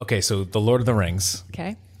okay, so the Lord of the Rings.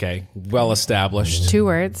 Okay. Okay, well established. 2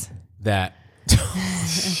 words. That.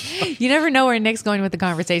 You never know where Nick's going with the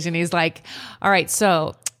conversation. He's like, all right,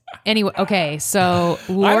 so anyway, okay, so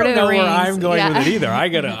Lord of the Rings. I don't know where I'm going with it either. I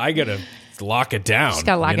gotta lock it down. Just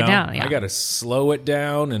gotta lock it down. Yeah. I gotta slow it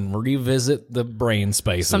down and revisit the brain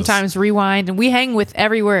spaces. Sometimes rewind, and we hang with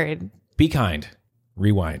every word. Be kind.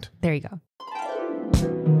 Rewind. There you go.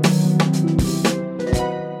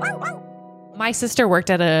 My sister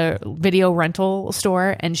worked at a video rental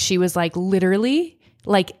store, and she was like, literally,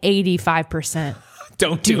 like 85%.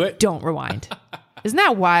 Don't do it. Don't rewind. Isn't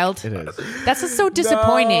that wild? It is. That's just so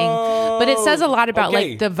disappointing. But it says a lot about Okay.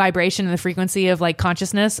 like the vibration and the frequency of like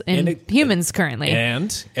consciousness in humans currently.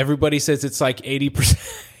 And everybody says it's like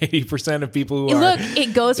 80% of people who are. Look,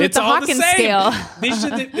 it goes with It's the all Hawkins same. scale.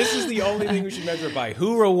 This is the only thing we should measure it by.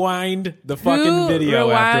 Who rewind the fucking video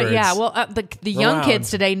Rewind- afterwards? Yeah, well, the young Rewound.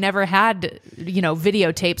 kids today never had,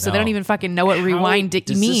 videotape, so they No. don't even fucking know what rewind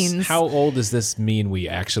means. How old does this mean we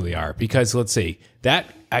actually are? Because let's see, that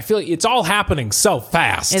I feel like it's all happening so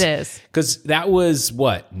fast. It is. Because that was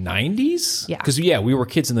what, 90s? Yeah. Because we were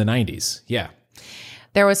kids in the 90s. Yeah.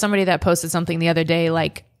 There was somebody that posted something the other day,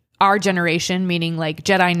 like our generation, meaning like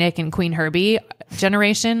Jedi Nick and Queen Herbie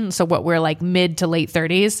generation. So what we're like mid to late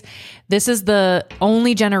 30s. This is the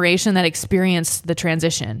only generation that experienced the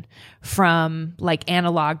transition from like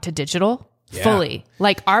analog to digital fully.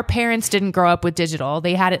 Like our parents didn't grow up with digital.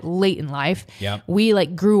 They had it late in life. Yep. We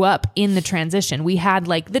like grew up in the transition. We had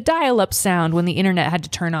like the dial-up sound when the internet had to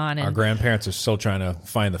turn on. Our And grandparents are still trying to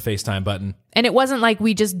find the FaceTime button. And it wasn't like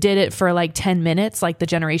we just did it for like 10 minutes, like the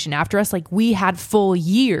generation after us. Like we had full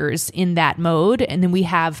years in that mode. And then we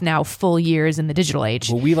have now full years in the digital age.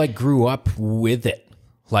 Well, we like grew up with it.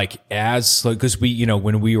 Because we,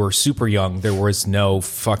 when we were super young, there was no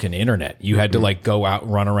fucking internet. You had to like go out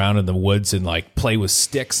and run around in the woods and like play with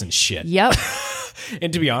sticks and shit. Yep.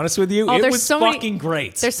 And to be honest with you, it there's was so many- fucking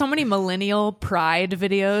great. There's so many millennial pride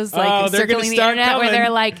videos Oh, like they're gonna circling the start internet where coming. they're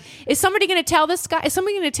like, is somebody going to tell this guy? Is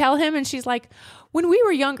somebody going to tell him? And she's like, when we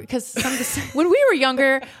were younger, when we were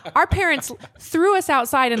younger, our parents threw us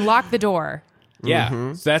outside and locked the door.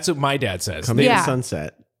 Yeah. So that's what my dad says. Come in Yeah. the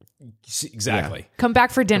sunset. Exactly. Come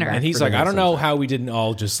back for dinner. And he's For like, dinner I don't know how we didn't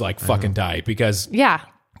all just like fucking die, because Yeah.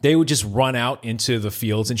 they would just run out into the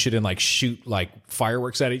fields and shit and like shoot like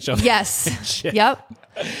fireworks at each other. Yes. Yep.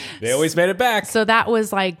 They always made it back. So that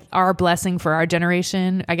was like our blessing for our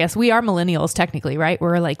generation. I guess we are millennials technically, right?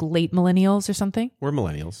 We're like late millennials or something. We're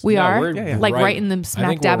millennials. We are we're like right in the I smack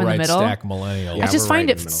think dab we're in the right middle. stack millennials. Yeah. I just we're find right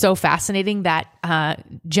it in the middle. so fascinating that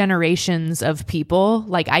generations of people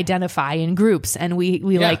like identify in groups, and we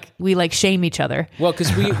like shame each other. Well,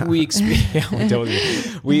 because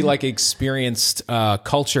we like experienced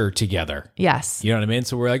culture together. Yes. You know what I mean?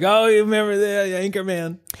 So we're like, oh, you remember the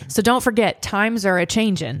Anchorman? So don't forget, times are a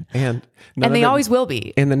changing, And they always will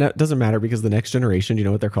be. And doesn't matter because the next generation, you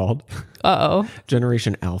know what they're called? Uh oh.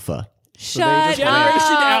 Generation Alpha. Shut up.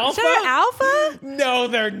 Generation Alpha? Shut up, Alpha? No,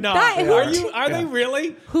 they're not. That- who- Are they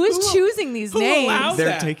really? Who's choosing these who names? allows They're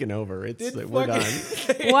that? taking over. We're fucking-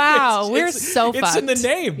 done. Wow, we're so It's in the fucked.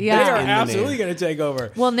 name. Yeah. They are In the absolutely name. going to take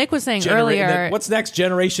over. Well, Nick was saying earlier. What's next?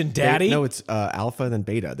 Generation Daddy? No, it's Alpha and then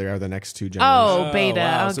Beta. They are the next two generations. Oh, beta.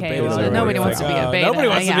 wow, so okay. betas Well, are nobody really wants to be like, a beta. nobody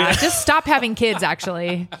wants to be yeah. a- Just stop having kids,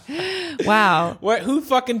 actually. Wow. Who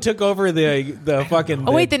fucking took over the fucking?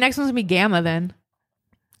 Oh, wait. The next one's going to be gamma then.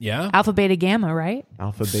 yeah. Alpha, beta, gamma, right?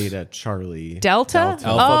 Alpha, Beta, Charlie. Delta? Alpha,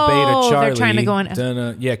 Oh, Beta, Charlie. they're trying to go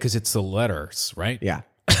in. Yeah, because it's the letters, right? Yeah.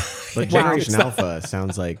 But Generation Alpha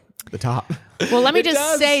sounds like the top. Well, let me It just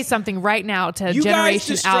does. say something right now to You guys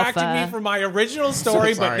Generation distracted Alpha. me from my original story,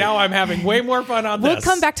 but sorry. now I'm having way more fun on We'll this.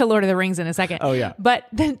 come back to Lord of the Rings in a second. Oh, yeah. But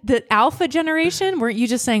the alpha generation, weren't you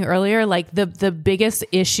just saying earlier, like the biggest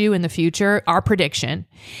issue in the future, our prediction,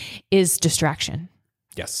 is distraction.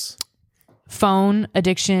 Yes. Phone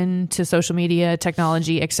addiction to social media,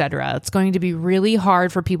 technology, etc. It's going to be really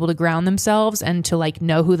hard for people to ground themselves and to like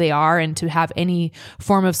know who they are and to have any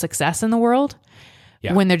form of success in the world.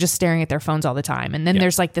 Yeah. When they're just staring at their phones all the time. And then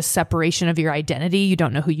there's like this separation of your identity. You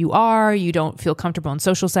don't know who you are. You don't feel comfortable in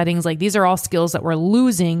social settings. Like these are all skills that we're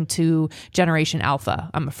losing to Generation Alpha,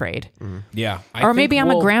 I'm afraid. Yeah. Or maybe I'm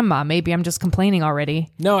a grandma. Maybe I'm just complaining already.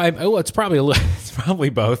 No, it's probably it's probably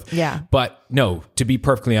both. Yeah. But no, to be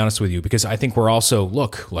perfectly honest with you, because I think we're also,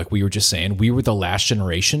 look, like we were just saying, we were the last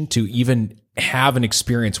generation to even have an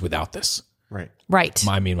experience without this. Right. Right.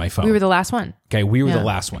 I mean, my phone. We were the last one. Okay, we were Yeah. the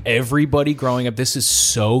last one. Everybody growing up, this is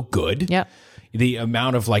so good. Yep. The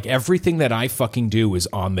amount of like everything that I fucking do is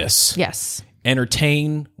on this. Yes.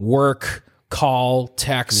 Entertain, work, call,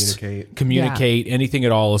 text, communicate, anything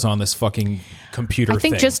at all is on this fucking computer I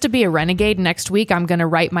think thing. just to be a renegade next week, I'm going to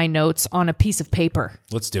write my notes on a piece of paper.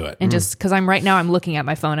 Let's do it. And just because I'm looking at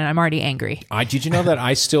my phone and I'm already angry. Did you know that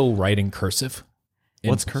I still write in cursive?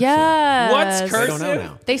 What's cursive? Yes. What's cursive? I don't know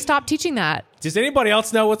now. They stopped teaching that. Does anybody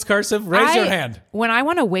else know what's cursive? Raise your hand. When I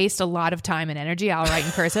want to waste a lot of time and energy, I'll write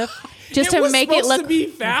in cursive just to was make it supposed look to be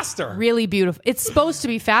faster. really beautiful. It's supposed to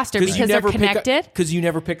be faster because they're connected. Because you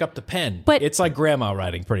never pick up the pen. But it's like grandma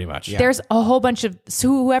writing, pretty much. Yeah. There's a whole bunch of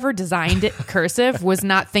whoever designed it cursive was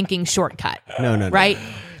not thinking shortcut. No. Right?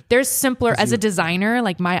 There's simpler as a designer,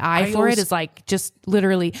 like my eye for it is like just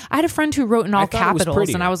literally. I had a friend who wrote in all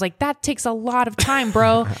capitals, and I was like, that takes a lot of time,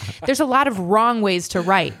 bro. There's a lot of wrong ways to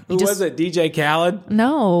write. Who was it? DJ Khaled?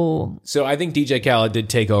 No. So I think DJ Khaled did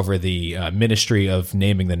take over the ministry of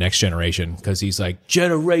naming the next generation because he's like,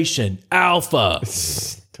 Generation Alpha.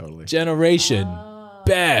 Totally. Generation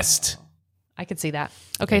Best. I could see that.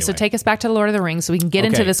 Okay, so take us back to the Lord of the Rings so we can get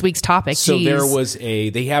into this week's topic. So Jeez. there was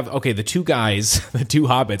the two guys, the two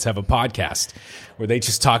hobbits have a podcast where they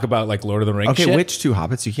just talk about like Lord of the Rings Okay, shit. which two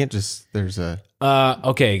hobbits? You can't just, there's a...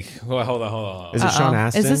 Okay, well, hold on. Is it Sean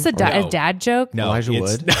Astin? Is this a dad joke? No, Elijah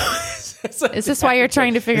it's- Wood? No, Is this why you're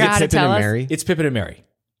trying to figure Is it out how to Pippin tell and us? Mary? It's Pippin and Mary.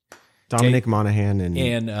 Dominic Monaghan and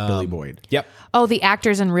Billy um, Boyd. Yep. Oh, the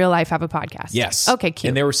actors in real life have a podcast. Yes. Okay, cute.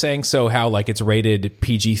 And they were saying how like it's rated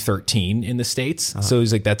PG-13 in the States. So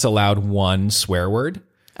he's like, that's allowed one swear word.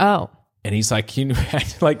 Oh. And he's like,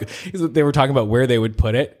 they were talking about where they would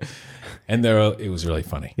put it. And it was really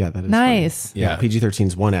funny. Yeah, that is Nice. funny. Yeah, PG-13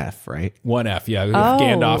 is 1F, right? 1F, yeah. Oh.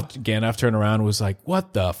 Gandalf turned around and was like,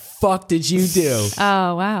 what the fuck did you do?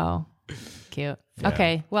 Oh, wow. Cute.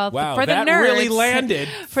 Okay. Well, Wow, for the that nerds, really landed.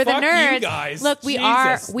 For the Fuck you nerds, guys. look, we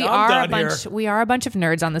Jesus, are I'm done here. we are a bunch of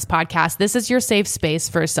nerds on this podcast. This is your safe space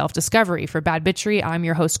for self-discovery. For Bad Bitchery, I'm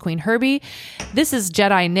your host, Queen Herbie. This is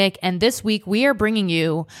Jedi Nick, and this week we are bringing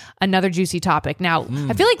you another juicy topic. Now,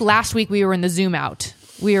 I feel like last week we were in the zoom out.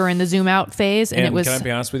 We were in the zoom out phase, and it was. Can I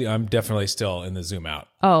be honest with you? I'm definitely still in the zoom out.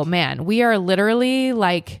 Oh man, we are literally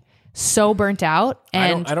like so burnt out,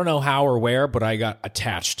 and I don't know how or where, but I got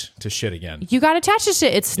attached to shit again. you got attached to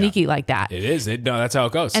shit. It's sneaky like that. It is. No, that's how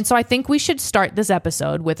it goes. And so I think we should start this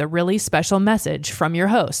episode with a really special message from your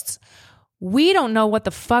hosts. We don't know what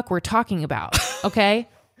the fuck we're talking about, okay?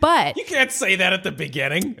 But you can't say that at the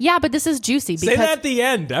beginning. yeah, but this is juicy Say because that at the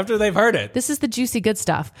end after they've heard it. this is the juicy good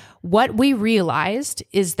stuff. What we realized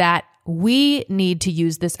is that we need to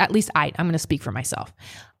use this, at least I'm going to speak for myself.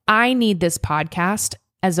 I need this podcast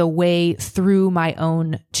as a way through my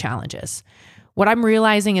own challenges. What I'm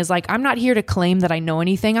realizing is like, I'm not here to claim that I know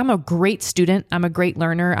anything. I'm a great student. I'm a great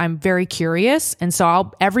learner. I'm very curious. And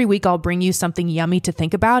so every week I'll bring you something yummy to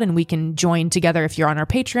think about, and we can join together. If you're on our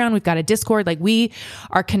Patreon, we've got a Discord, like we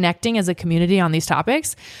are connecting as a community on these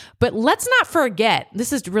topics. But let's not forget,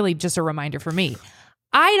 this is really just a reminder for me.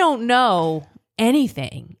 I don't know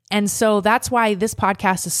anything. And so that's why this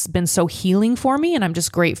podcast has been so healing for me. And I'm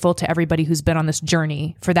just grateful to everybody who's been on this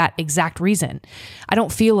journey for that exact reason. I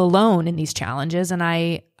don't feel alone in these challenges. And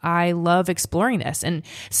I love exploring this. And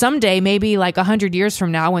someday, maybe like 100 years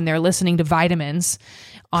from now, when they're listening to Vitamins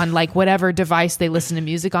on like whatever device they listen to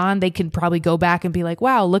music on, they can probably go back and be like,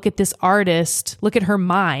 wow, look at this artist, look at her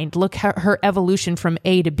mind, look how her evolution from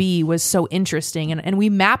A to B was so interesting. And we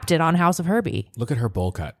mapped it on House of Herbie. Look at her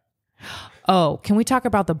bowl cut. Oh, can we talk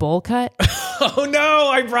about the bowl cut? Oh no,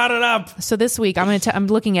 I brought it up. So this week I'm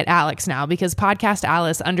looking at Alex now because podcast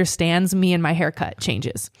Alice understands me and my haircut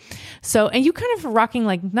changes. So, and you kind of rocking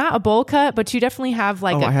like not a bowl cut, but you definitely have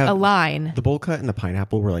like a line. The bowl cut and the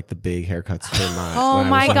pineapple were like the big haircuts for my. Oh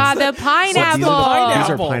my God, the pineapple. These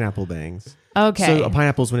are pineapple bangs. Okay. So a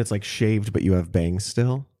pineapple is when it's like shaved, but you have bangs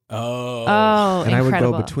still. Oh. incredible. And I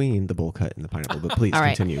would go between the bowl cut and the pineapple, but please All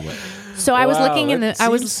right. continue. So I was looking in the, I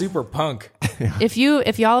was super punk. If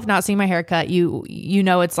y'all have not seen my haircut, you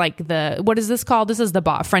know it's like what is this called? This is the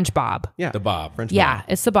bob, French bob. Yeah. The bob. French Yeah, bob.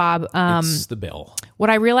 it's the bob. It's the bill. What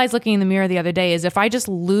I realized looking in the mirror the other day is if I just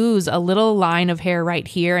lose a little line of hair right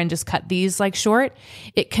here and just cut these like short,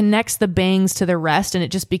 it connects the bangs to the rest and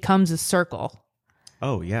it just becomes a circle.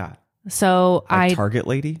 Oh yeah. So Like Target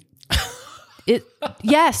lady.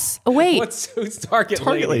 Yes. Oh, wait. Who's Target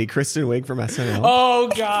Lady, Kristen Wiig from SNL. Oh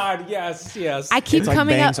God, yes. I keep it's like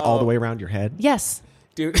coming bangs up all the way around your head. Yes.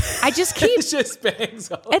 Dude. I just keep It's just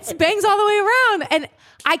bangs. It's bangs all the way around and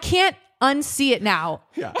I can't unsee it now.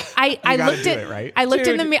 Yeah. I gotta looked do at it, right? I looked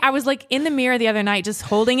in Dude. the mirror. I was like in the mirror the other night just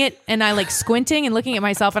holding it and I like squinting and looking at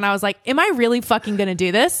myself and I was like, am I really fucking going to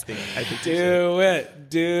do this? I think Do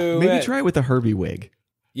it. maybe try it with a Herbie wig.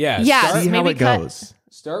 Yeah. Yes. See how maybe it cut- goes.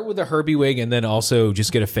 Start with a Herbie wig and then also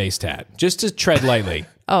just get a face tat just to tread lightly.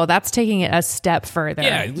 Oh, that's taking it a step further.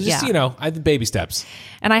 Yeah. Just, you know, baby steps.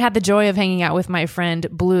 And I had the joy of hanging out with my friend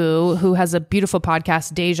Blue, who has a beautiful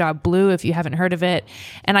podcast, Deja Blue, if you haven't heard of it.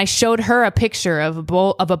 And I showed her a picture of a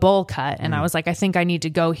bowl cut. And I was like, I think I need to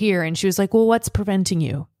go here. And she was like, well, what's preventing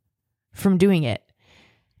you from doing it?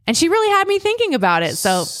 And she really had me thinking about it.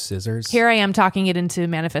 So Scissors. here I am talking it into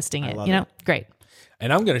manifesting it. You know, great.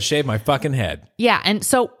 And I'm going to shave my fucking head. Yeah. And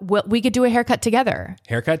so we could do a haircut together.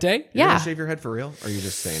 Haircut day? You're Yeah. gonna shave your head for real? Or are you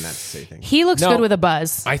just saying that to say things? He looks No. good with a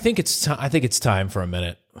buzz. I think it's time for a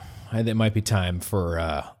minute. I think it might be time for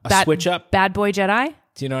a Bad- switch up. Bad boy Jedi.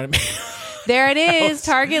 Do you know what I mean? There it is.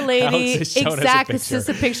 Target lady. how's it shown as a Exactly. This picture? is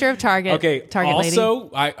a picture of Target. Okay. Target lady. Also,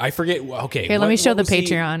 I forget. Okay. Here, let me show what the was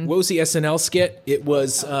Patreon. What was the SNL skit? It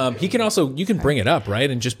was. You can bring it up, right,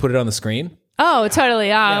 and just put it on the screen. Oh, totally.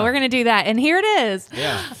 We're going to do that. And here it is.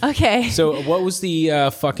 Yeah. Okay. So what was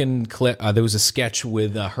the fucking clip? There was a sketch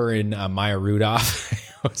with her and Maya Rudolph.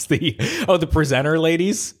 What's the presenter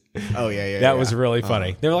ladies? Oh, yeah. That was really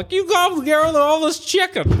funny. They were like, "You got all this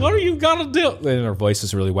chicken. What are you gonna do?" And her voice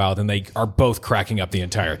is really wild, and they are both cracking up the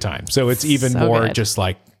entire time. So it's even So more good. just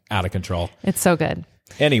like out of control. It's so good.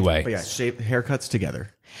 Anyway, But yeah, haircuts together.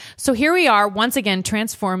 So here we are once again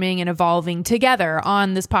transforming and evolving together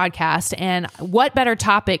on this podcast. And what better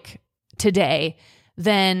topic today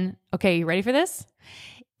than, okay, you ready for this?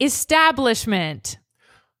 Establishment.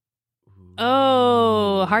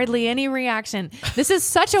 Oh, hardly any reaction. This is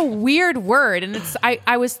such a weird word. And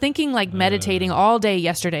I was thinking, like, meditating all day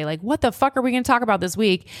yesterday, like, what the fuck are we going to talk about this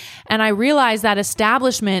week? And I realized that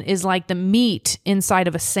establishment is like the meat inside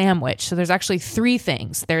of a sandwich. So there's actually three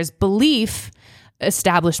things. There's belief,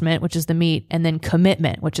 establishment, which is the meat, and then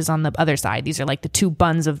commitment, which is on the other side. These are like the two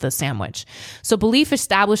buns of the sandwich. So belief,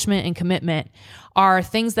 establishment, and commitment are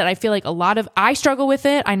things that I feel like I struggle with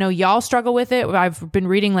it. I know y'all struggle with it. I've been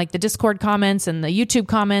reading like the Discord comments and the YouTube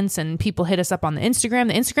comments, and people hit us up on the Instagram.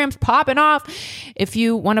 The Instagram's popping off. If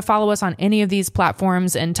you want to follow us on any of these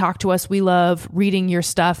platforms and talk to us, we love reading your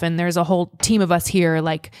stuff. And there's a whole team of us here,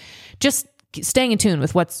 like just staying in tune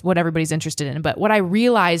with what everybody's interested in. But what I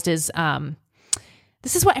realized is,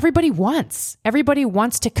 this is what everybody wants. Everybody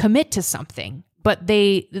wants to commit to something, but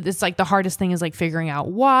it's like the hardest thing is like figuring out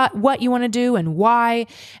what you want to do and why.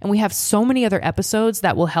 And we have so many other episodes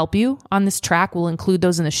that will help you on this track. We'll include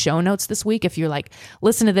those in the show notes this week. If you're like,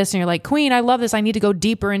 listen to this and you're like, Queen, I love this. I need to go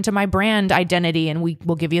deeper into my brand identity. And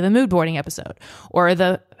we'll give you the mood boarding episode or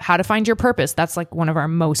the how to find your purpose. That's like one of our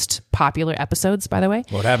most popular episodes, by the way.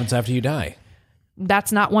 what happens after you die?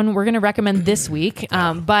 That's not one we're going to recommend this week.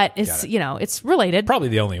 But it's, it's related. Probably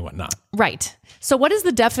the only one not. Right. So what is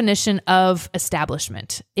the definition of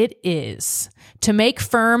establishment? It is to make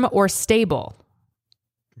firm or stable.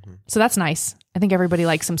 So that's nice. I think everybody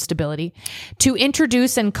likes some stability. To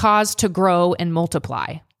introduce and cause to grow and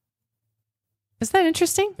multiply. Isn't that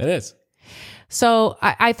interesting? It is. So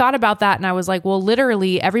I thought about that and I was like, well,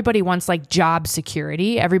 literally everybody wants like job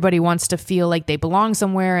security. Everybody wants to feel like they belong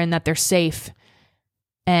somewhere and that they're safe.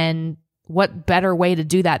 And what better way to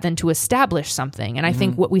do that than to establish something? And I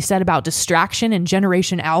think what we said about distraction and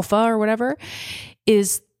Generation Alpha or whatever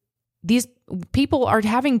is these people are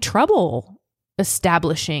having trouble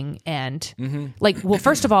establishing and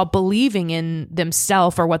first of all, believing in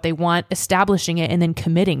themselves or what they want, establishing it, and then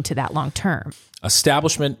committing to that long term.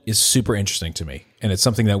 Establishment is super interesting to me, and it's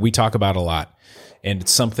something that we talk about a lot. And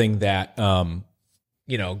it's something that,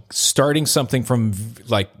 starting something from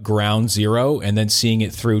like ground zero and then seeing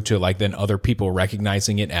it through to like then other people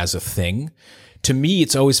recognizing it as a thing. To me,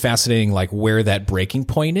 it's always fascinating, like where that breaking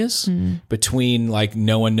point is between like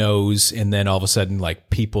no one knows and then all of a sudden like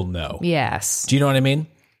people know. Yes. Do you know what I mean?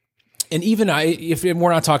 And even if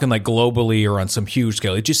we're not talking like globally or on some huge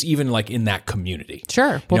scale, it just even like in that community.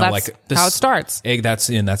 Sure. Well, that's how it starts.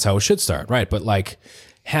 That's how it should start, right? But like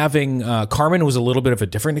having Carmen was a little bit of a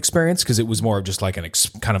different experience because it was more of just like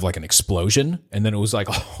kind of like an explosion, and then it was like,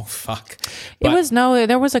 oh fuck. But,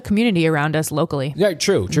 there was a community around us locally. yeah,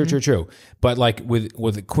 true. But like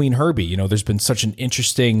with Queen Herbie, there's been such an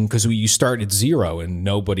interesting because you start at zero and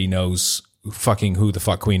nobody knows fucking who the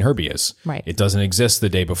fuck Queen Herbie is. Right. It doesn't exist the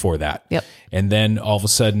day before that. Yep. And then all of a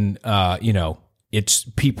sudden, it's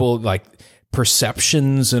people like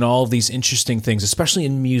perceptions and all of these interesting things, especially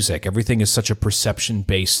in music. Everything is such a perception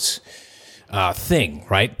based thing,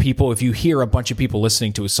 right? People, if you hear a bunch of people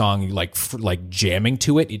listening to a song, like jamming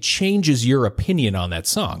to it, it changes your opinion on that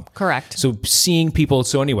song. Correct. So seeing people,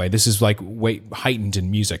 so anyway, this is like way heightened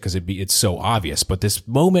in music because it's so obvious. But this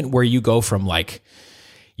moment where you go from like,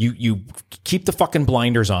 you keep the fucking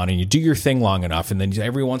blinders on and you do your thing long enough, and then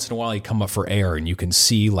every once in a while you come up for air and you can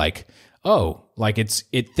see like, oh, like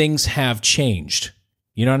things have changed.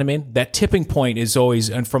 You know what I mean? That tipping point is always,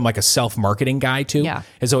 and from like a self-marketing guy too,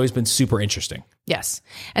 has always been super interesting. Yes.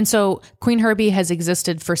 And so Queen Herbie has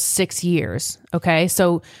existed for 6 years. Okay.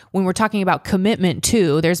 So when we're talking about commitment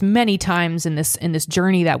too, there's many times in this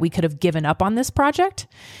journey that we could have given up on this project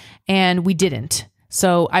and we didn't.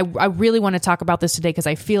 So I really want to talk about this today because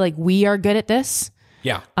I feel like we are good at this.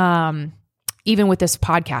 Yeah. Even with this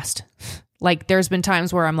podcast, like there's been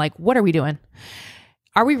times where I'm like, what are we doing?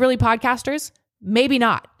 Are we really podcasters? Maybe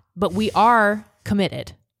not, but we are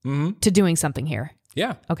committed to doing something here.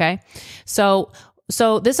 Yeah. Okay. So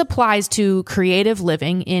this applies to creative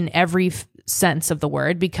living in every sense of the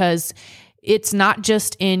word, because it's not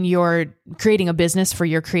just in your creating a business for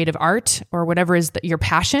your creative art or whatever is your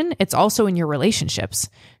passion. It's also in your relationships.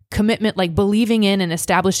 Commitment, like believing in and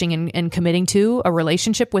establishing and committing to a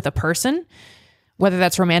relationship with a person, whether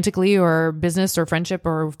that's romantically or business or friendship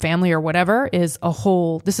or family or whatever, is a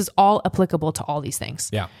whole, this is all applicable to all these things.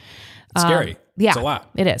 Yeah. It's scary. Yeah, it's a lot.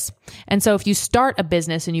 It is. And so if you start a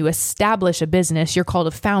business and you establish a business, you're called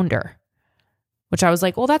a founder, which I was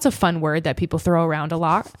like, well, that's a fun word that people throw around a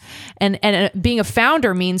lot. And being a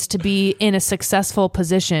founder means to be in a successful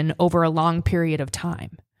position over a long period of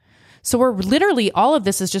time. So we're literally, all of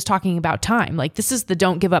this is just talking about time. Like this is the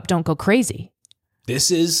don't give up, don't go crazy.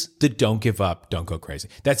 This is the don't give up, don't go crazy.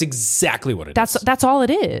 That's exactly what it is. That's all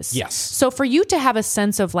it is. Yes. So for you to have a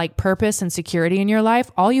sense of like purpose and security in your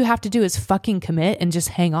life, all you have to do is fucking commit and just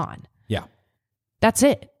hang on. Yeah. That's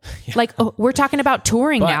it. Yeah. Like we're talking about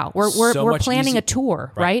touring now. We're planning a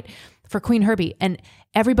tour, right? For Queen Herbie. And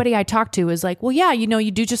everybody I talk to is like, well, yeah,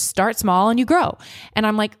 you do just start small and you grow. And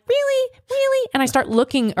I'm like, really? And I start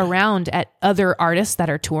looking around at other artists that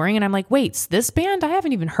are touring. And I'm like, wait, this band, I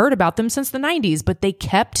haven't even heard about them since the 90s, but they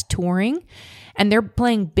kept touring and they're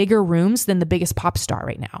playing bigger rooms than the biggest pop star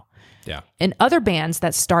right now. Yeah. And other bands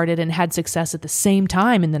that started and had success at the same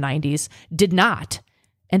time in the 90s did not.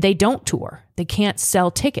 And they don't tour. They can't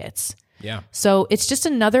sell tickets. Yeah. So it's just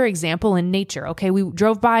another example in nature. Okay. We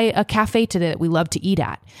drove by a cafe today that we love to eat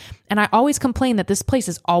at. And I always complain that this place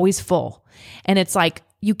is always full. And it's like,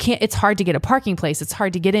 it's hard to get a parking place. It's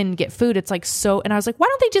hard to get in and get food. It's like, and I was like, why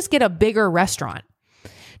don't they just get a bigger restaurant?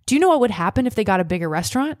 Do you know what would happen if they got a bigger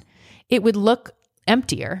restaurant? It would look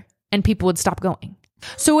emptier and people would stop going.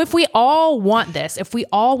 So if we all want this, if we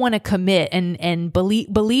all want to commit and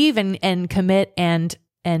believe and commit and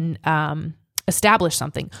establish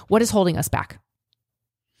something, what is holding us back?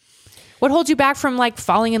 What holds you back from like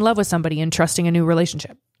falling in love with somebody and trusting a new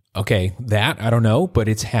relationship? Okay, that I don't know, but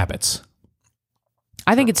it's habits.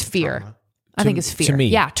 I think it's fear. Trauma. I think it's fear. To me.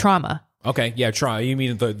 Yeah, trauma. Okay, yeah, try. You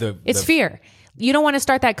mean It's fear. You don't want to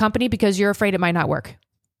start that company because you're afraid it might not work.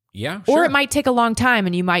 Yeah, Or sure. it might take a long time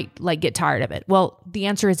and you might like get tired of it. Well, the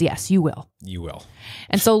answer is yes, you will. You will.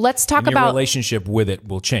 And so let's talk And your about relationship with it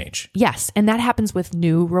will change. yes, and that happens with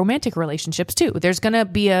new romantic relationships too. There's going to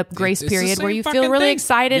be a grace It's the period same where you fucking feel really thing.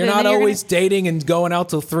 excited. You're and not then always dating and going out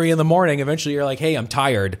till 3 a.m. Eventually, you're like, "Hey, I'm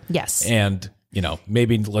tired." Yes. And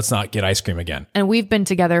maybe let's not get ice cream again. And we've been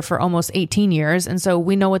together for almost 18 years, and so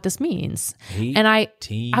we know what this means. And I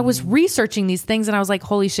was researching these things, and I was like,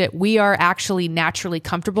 "Holy shit, we are actually naturally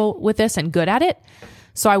comfortable with this and good at it."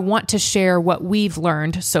 So I want to share what we've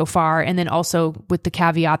learned so far, and then also with the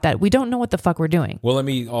caveat that we don't know what the fuck we're doing. Well, let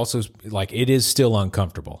me also it is still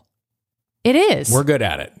uncomfortable. It is. We're good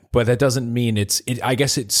at it, but that doesn't mean I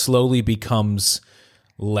guess it slowly becomes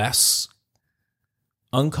less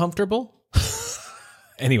uncomfortable.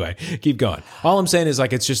 Anyway, keep going. All I'm saying is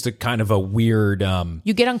it's just a kind of a weird.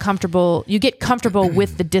 You get uncomfortable. You get comfortable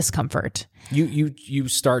with the discomfort. You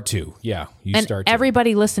start to, yeah. And start to.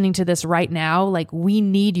 everybody listening to this right now, we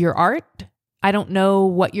need your art. I don't know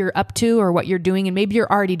what you're up to or what you're doing, and maybe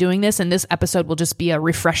you're already doing this, and this episode will just be a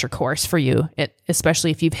refresher course for you,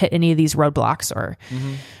 especially if you've hit any of these roadblocks or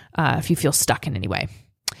if you feel stuck in any way.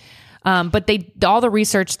 But all the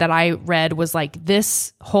research that I read was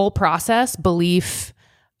this whole process, belief,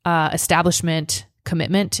 establishment,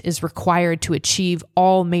 commitment is required to achieve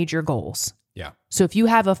all major goals. Yeah. So if you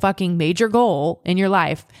have a fucking major goal in your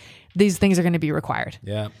life, these things are going to be required.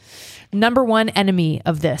 Yeah. Number one enemy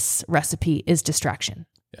of this recipe is distraction.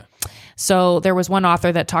 Yeah. So there was one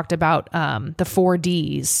author that talked about the 4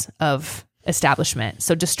 Ds of establishment.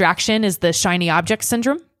 So distraction is the shiny object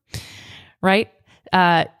syndrome, right?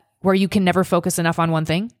 Where you can never focus enough on one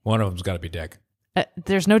thing. One of them's got to be dick.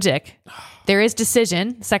 There's no dick. There is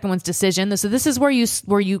decision. The second one's decision. So this is where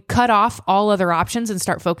you cut off all other options and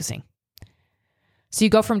start focusing. So you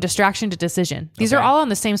go from distraction to decision. These are all on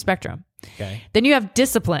the same spectrum. Okay. Then you have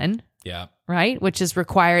discipline, Yeah. right? Which is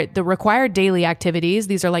the required daily activities.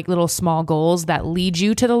 These are like little small goals that lead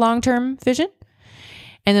you to the long-term vision.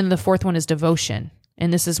 And then the fourth one is devotion.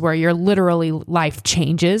 And this is where your literally life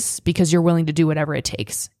changes because you're willing to do whatever it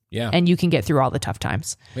takes. Yeah. And you can get through all the tough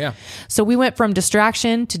times. Yeah. So we went from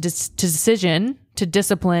distraction to decision to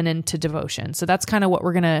discipline and to devotion. So that's kind of what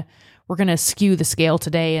we're going to skew the scale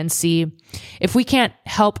today and see if we can't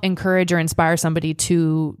help encourage or inspire somebody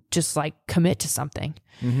to just like commit to something.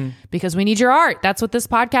 Because we need your art. That's what this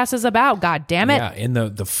podcast is about. God damn it. Yeah. And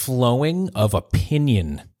the flowing of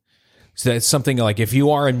opinion. So that's something like if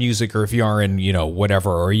you are in music or if you are in,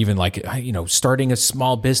 whatever, or even like, starting a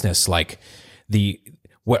small business, like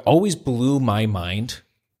what always blew my mind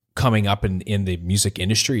coming up in the music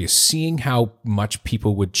industry is seeing how much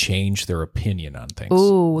people would change their opinion on things.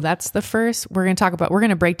 Ooh, that's the first. We're going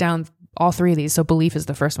to break down all three of these. So belief is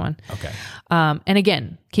the first one. Okay. And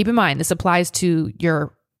again, keep in mind, this applies to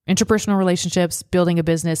your interpersonal relationships, building a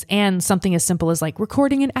business, and something as simple as like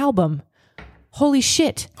recording an album. Holy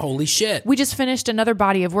shit. We just finished another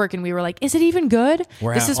body of work and we were like, is it even good?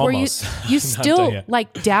 This is where you still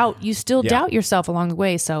like doubt, doubt yourself along the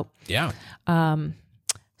way. So yeah.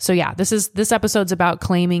 So yeah, this episode's about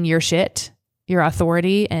claiming your shit, your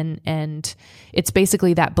authority, and it's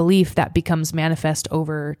basically that belief that becomes manifest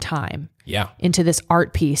over time. Yeah. Into this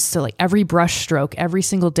art piece. So like every brush stroke, every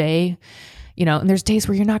single day, and there's days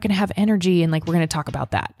where you're not going to have energy, and like we're going to talk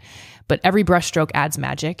about that. But every brush stroke adds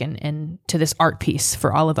magic and to this art piece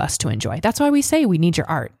for all of us to enjoy. That's why we say we need your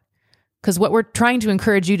art. Because what we're trying to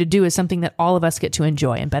encourage you to do is something that all of us get to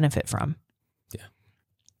enjoy and benefit from. Yeah.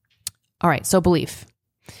 All right. So belief.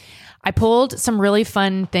 I pulled some really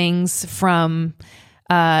fun things from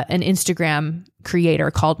an Instagram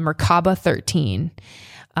creator called Merkaba13.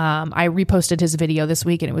 I reposted his video this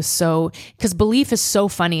week and it was because belief is so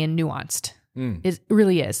funny and nuanced. It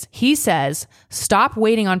really is. He says, stop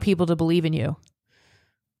waiting on people to believe in you.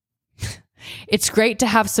 It's great to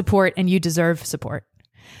have support and you deserve support.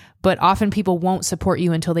 But often people won't support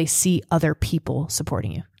you until they see other people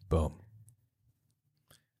supporting you. Boom.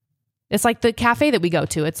 It's like the cafe that we go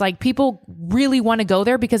to. It's like people really want to go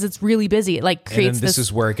there because it's really busy. It like creates this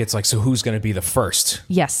is where it gets like, so who's going to be the first?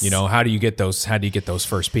 Yes. How do you get those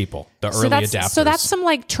first people? The early adapters. So that's some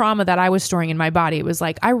like trauma that I was storing in my body. It was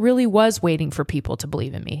like, I really was waiting for people to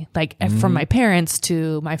believe in me. Like from my parents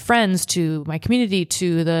to my friends, to my community,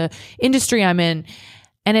 to the industry I'm in.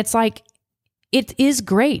 And it's like, it is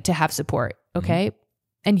great to have support. Okay.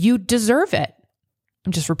 And you deserve it.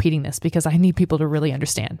 I'm just repeating this because I need people to really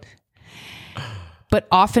understand. But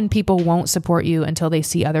often people won't support you until they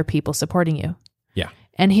see other people supporting you. Yeah.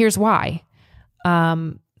 And here's why.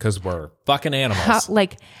 Because we're fucking animals.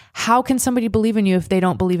 How can somebody believe in you if they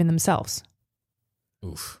don't believe in themselves?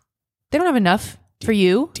 Oof. They don't have enough for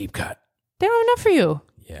you. Deep cut. They don't have enough for you.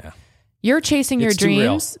 Yeah. You're chasing your It's too real.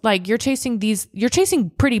 dreams. Like you're chasing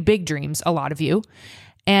pretty big dreams, a lot of you.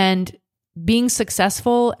 And being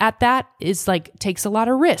successful at that is like takes a lot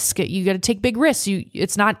of risk. You got to take big risks.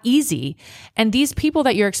 It's not easy. And these people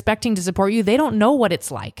that you're expecting to support you, they don't know what it's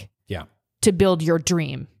like. Yeah. To build your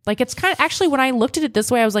dream. Like it's kind of actually when I looked at it this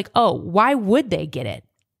way, I was like, oh, why would they get it?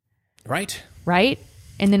 Right. Right.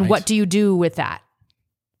 And then Right. what do you do with that?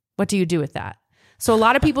 So a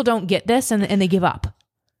lot of people don't get this and they give up.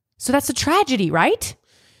 So that's a tragedy, right?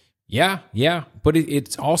 Yeah. Yeah. But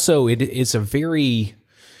it's also, it's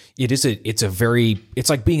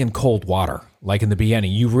like being in cold water. Like in the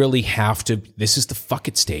beginning, you really have to, this is the fuck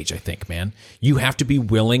it stage, I think, man. You have to be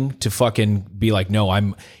willing to fucking be like,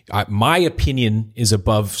 no, my opinion is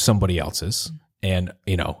above somebody else's. And,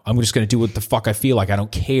 I'm just going to do what the fuck I feel like. I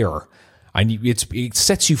don't care. It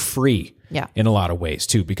sets you free. Yeah. In a lot of ways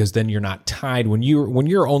too, because then you're not tied when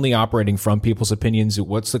you're only operating from people's opinions.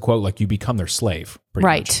 What's the quote? Like you become their slave. Pretty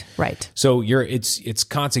much. Right. So it's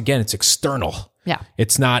constant, again, it's external. Yeah.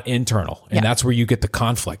 It's not internal. And that's where you get the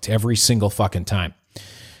conflict every single fucking time.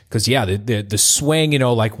 Because the swing,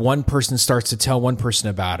 like one person starts to tell one person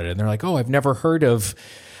about it and they're like, oh, I've never heard of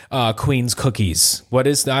Queen's cookies. What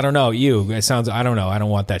is, I don't know, it sounds, I don't know. I don't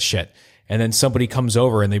want that shit. And then somebody comes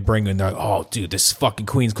over and they bring in, they're like, oh, dude, this fucking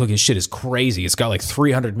Queen's cookies shit is crazy. It's got like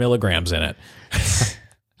 300 milligrams in it.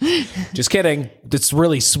 Just kidding. It's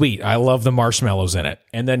really sweet. I love the marshmallows in it.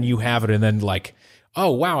 And then you have it and then like,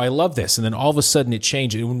 oh, wow, I love this. And then all of a sudden it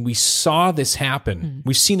changed. And when we saw this happen,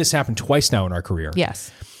 we've seen this happen twice now in our career.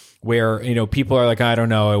 Yes. Where, people are like, I don't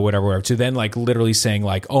know, or whatever, to then like literally saying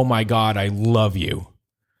like, oh my God, I love you.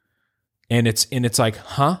 And it's like,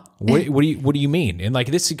 huh? What do you mean? And like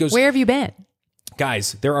this, it goes. Where have you been?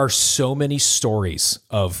 Guys, there are so many stories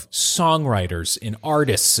of songwriters and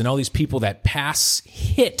artists and all these people that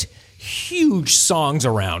hit huge songs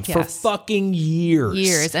around for Yes. fucking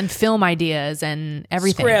years. And film ideas and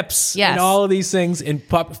everything. Scripts Yes. and all of these things. And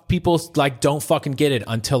people like don't fucking get it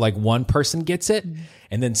until like one person gets it.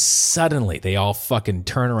 And then suddenly they all fucking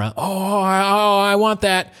turn around. Oh, I want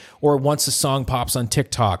that. Or once a song pops on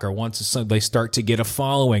TikTok or once they start to get a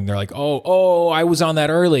following, they're like, oh, I was on that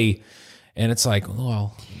early. And it's like,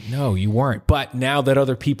 well, no, you weren't. But now that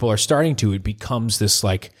other people are starting to, it becomes this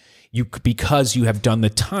like, because you have done the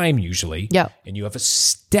time usually, Yep. and you have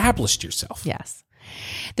established yourself. Yes.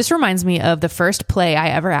 This reminds me of the first play I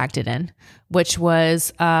ever acted in, which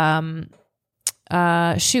was, shoot,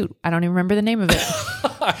 I don't even remember the name of it.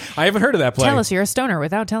 I haven't heard of that play. Tell us you're a stoner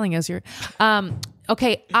without telling us you're,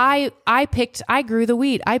 okay. I grew the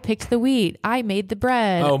wheat. I picked the wheat. I made the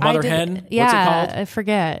bread. Oh, Mother I did- Hen? What's it Yeah. called? I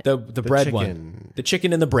forget. The bread chicken. one. The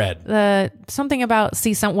chicken and the bread. Something about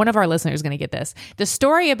one of our listeners is going to get this. The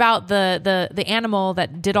story about the animal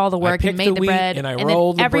that did all the work picked and made the the wheat bread, and I then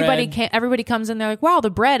rolled the everybody bread. everybody comes in. They're like, "Wow, the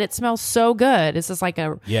bread! It smells so good." It's just like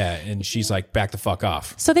a. Yeah, and she's like, back the fuck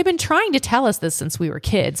off. So they've been trying to tell us this since we were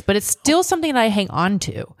kids, but it's still something that I hang on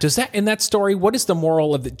to. Does that, in that story, what is the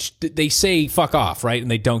moral of they say fuck off, right?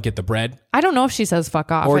 And they don't get the bread? I don't know if she says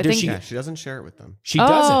 "fuck off." Or I does think. she- Yeah, she doesn't share it with them. She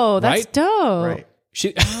doesn't, Oh, that's right? dope. Right.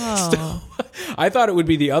 She, I thought it would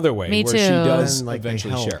be the other way, Me where too. she does And like they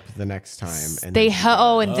eventually help share. the next time. And They then she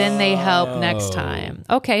help, does. and then they help next time.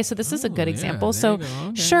 Okay, so this is a good example. So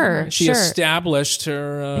sure, She sure. established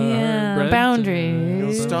her, Yeah, her bread. boundaries.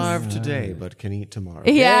 You'll starve today, but can eat tomorrow.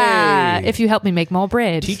 Yeah, Hey. if you help me make more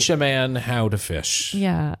bread. Teach a man how to fish.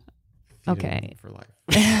 Yeah. Okay. For life.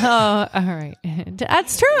 Oh, all right.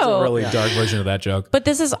 That's true. A really dark version of that joke. But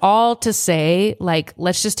this is all to say, like,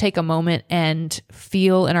 let's just take a moment and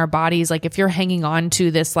feel in our bodies, like, if you're hanging on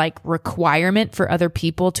to this, like, requirement for other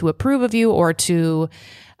people to approve of you or to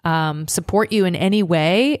support you in any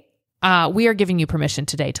way, we are giving you permission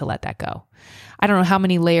today to let that go. I don't know how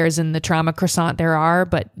many layers in the trauma croissant there are,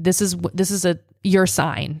 but this is your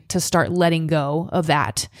sign to start letting go of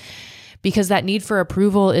that. Because that need for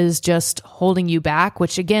approval is just holding you back,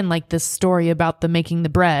 which again, like this story about the making the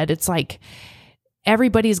bread, it's like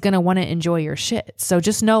everybody's going to want to enjoy your shit. So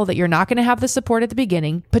just know that you're not going to have the support at the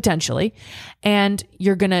beginning, potentially, and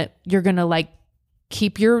you're going to like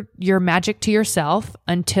keep your magic to yourself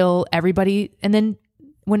until everybody, and then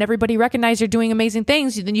when everybody recognizes you're doing amazing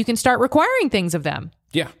things, then you can start requiring things of them.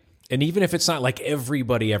 Yeah. And even if it's not like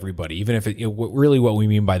everybody, even if really what we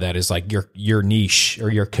mean by that is like your niche or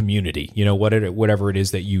your community, you know, whatever it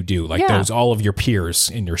is that you do, like Yeah. all of your peers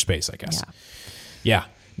in your space, I guess. Yeah.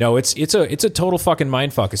 No, it's a total fucking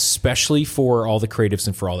mindfuck, especially for all the creatives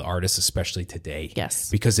and for all the artists, especially today. Yes.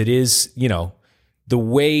 Because it is, you know, the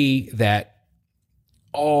way that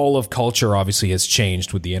all of culture obviously has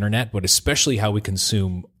changed with the internet, but especially how we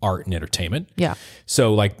consume art and entertainment. Yeah.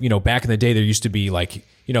 So like, you know, back in the day, there used to be like,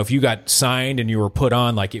 you know, if you got signed and you were put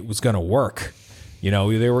on, like it was going to work, you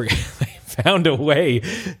know, they found a way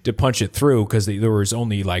to punch it through because there was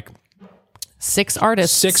only like 6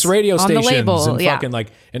 artists, 6 radio on stations the label. and Yeah. fucking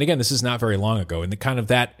like, and again, this is not very long ago. And the kind of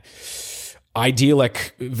that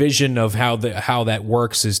idyllic vision of how that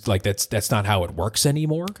works is like, that's not how it works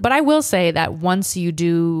anymore. But I will say that once you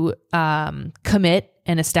do commit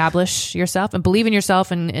and establish yourself and believe in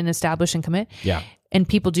yourself and establish and commit, Yeah. and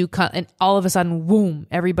people do and all of a sudden, boom,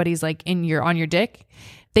 everybody's like on your dick.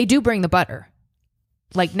 They do bring the butter.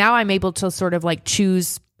 Like now I'm able to sort of like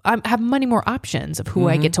choose. I have many more options of who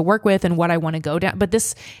I get to work with and what I want to go down. But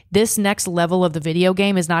this next level of the video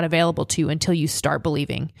game is not available to you until you start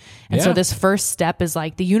believing. And so Yeah. this first step is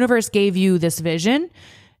like the universe gave you this vision,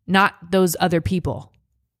 not those other people.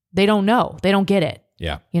 They don't know. They don't get it,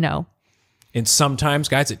 Yeah. you know? And sometimes,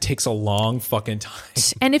 guys, it takes a long fucking time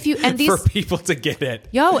And if you, and these, for people to get it.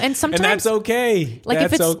 yo, and sometimes, And that's okay. like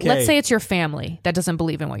that's if it's, okay. let's say it's your family that doesn't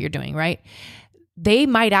believe in what you're doing, right? They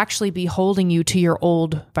might actually be holding you to your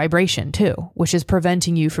old vibration too, which is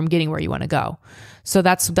preventing you from getting where you want to go. So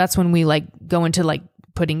that's when we like go into like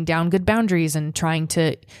putting down good boundaries and trying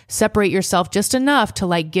to separate yourself just enough to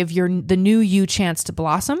like give the new you chance to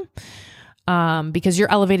blossom. Because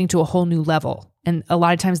you're elevating to a whole new level. And a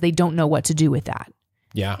lot of times they don't know what to do with that.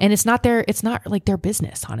 Yeah. And it's not like their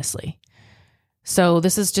business, honestly. So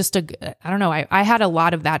this is just I don't know. I had a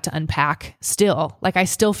lot of that to unpack still. Like I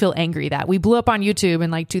still feel angry that we blew up on YouTube in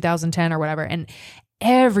like 2010 or whatever. And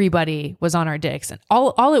everybody was on our dicks and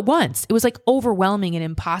all at once. It was like overwhelming and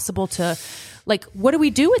impossible to like, what do we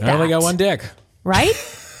do with I that? only got one dick. Right?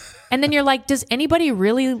 And then you're like, does anybody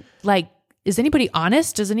really like is anybody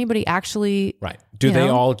honest? Does anybody actually? Right. Do they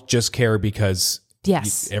all just care because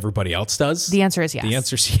yes, everybody else does? The answer is yes. The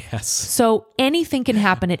answer is yes. So anything can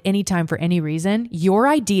happen at any time for any reason. Your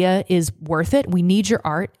idea is worth it. We need your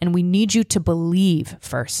art, and we need you to believe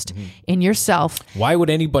first in yourself. Why would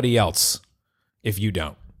anybody else if you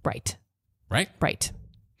don't? Right. Right? Right.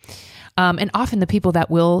 And often the people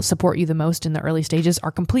that will support you the most in the early stages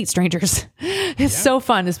are complete strangers. It's so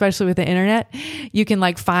fun, especially with the internet. You can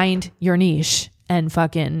like find your niche and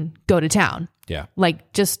fucking go to town. Yeah.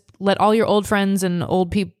 Like just let all your old friends and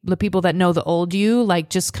the people that know the old you,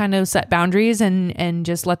 like just kind of set boundaries and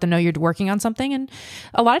just let them know you're working on something. And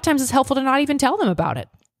a lot of times it's helpful to not even tell them about it.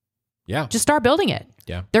 Yeah. Just start building it.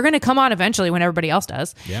 Yeah. They're going to come on eventually when everybody else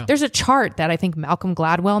does. Yeah. There's a chart that I think Malcolm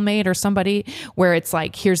Gladwell made or somebody where it's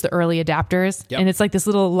like, here's the early adapters. Yep. And it's like this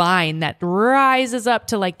little line that rises up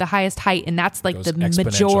to like the highest height. And that's like the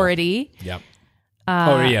majority. Yep.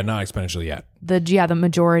 Not exponentially yet. The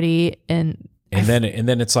majority. And then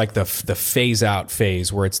it's like the phase out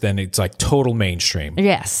phase where it's like total mainstream.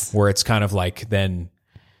 Yes. Where it's kind of like then,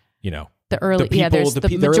 the early, there's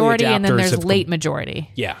the majority and then there's late majority.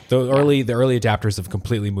 Yeah. The early adapters have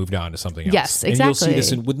completely moved on to something else. Yes, exactly. And you'll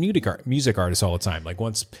see this with music artists all the time. Like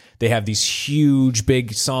once they have these huge,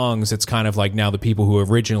 big songs, it's kind of like now the people who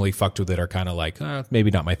originally fucked with it are kind of like,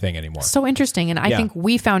 maybe not my thing anymore. So interesting. And I think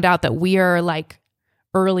we found out that we are like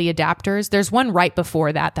early adapters. There's one right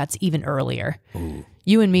before that's even earlier. Ooh,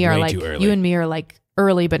 you and me are like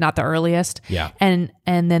early, but not the earliest. Yeah. And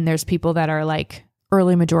then there's people that are like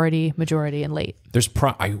early majority, and late. There's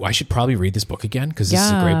I should probably read this book again because this is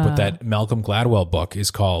a great book. That Malcolm Gladwell book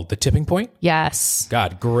is called The Tipping Point. Yes.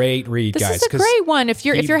 God, great read, guys. This is a great one if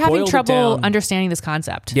you're having trouble understanding this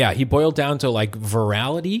concept. Yeah, he boiled down to like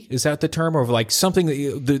virality. Is that the term? Or like something,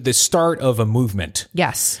 the start of a movement.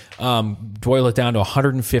 Yes. Boil it down to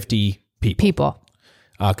 150 people.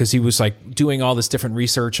 Because he was like doing all this different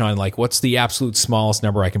research on like what's the absolute smallest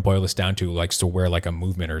number I can boil this down to, like so where like a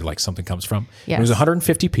movement or like something comes from. Yes. It was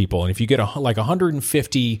 150 people, and if you get like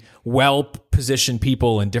 150 well-positioned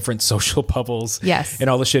people in different social bubbles, yes,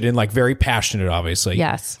 and all the shit, and like very passionate, obviously,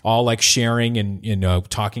 yes, all like sharing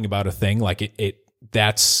and talking about a thing, like it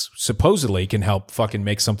that's supposedly can help fucking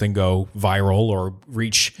make something go viral or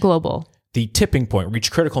reach global, the tipping point,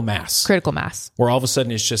 reach critical mass, where all of a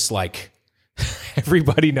sudden it's just like.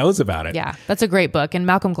 Everybody knows about it. Yeah, that's a great book. And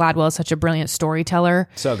Malcolm Gladwell is such a brilliant storyteller.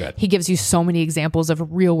 So good. He gives you so many examples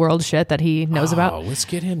of real world shit that he knows about. Oh, let's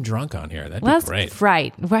get him drunk on here. That'd be great.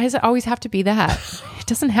 Right. Why does it always have to be that? It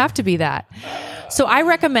doesn't have to be that. So I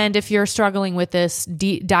recommend if you're struggling with this,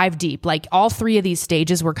 dive deep. Like all three of these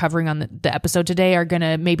stages we're covering on the episode today are going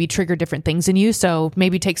to maybe trigger different things in you. So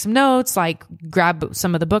maybe take some notes, like grab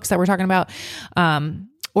some of the books that we're talking about.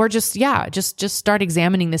 Or just start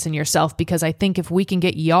examining this in yourself, because I think if we can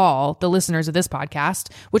get y'all, the listeners of this podcast,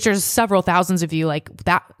 which are several thousands of you, like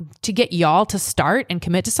that, to get y'all to start and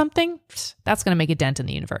commit to something, that's going to make a dent in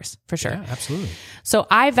the universe for sure. Yeah, absolutely. So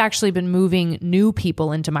I've actually been moving new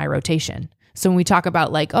people into my rotation. So when we talk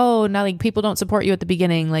about like, oh, now like people don't support you at the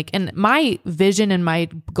beginning, like, and my vision and my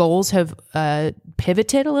goals have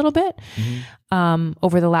pivoted a little bit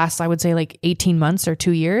over the last, I would say like 18 months or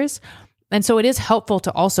 2 years. And so it is helpful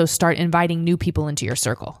to also start inviting new people into your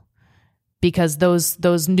circle, because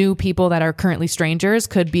those new people that are currently strangers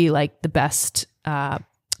could be like the best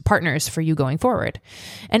partners for you going forward.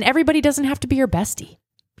 And everybody doesn't have to be your bestie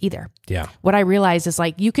either. Yeah. What I realize is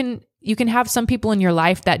like you can have some people in your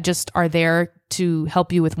life that just are there to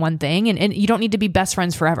help you with one thing, and you don't need to be best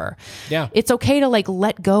friends forever. Yeah. It's okay to like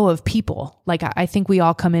let go of people. Like I think we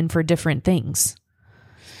all come in for different things.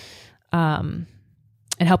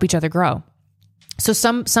 And help each other grow. So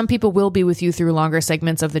some people will be with you through longer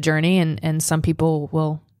segments of the journey, and some people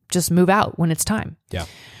will just move out when it's time. Yeah.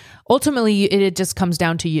 Ultimately, it just comes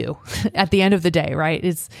down to you at the end of the day, right?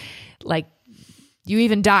 It's like you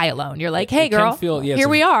even die alone. You're like, hey, girl, here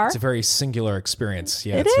we are. It's a very singular experience.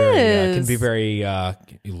 Yeah, it can be very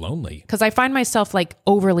lonely. Because I find myself like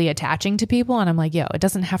overly attaching to people, and I'm like, yo, it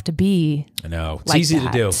doesn't have to be. I know. It's like easy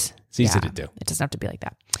that. to do. It's easy to do. It doesn't have to be like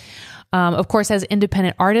that. Of course, as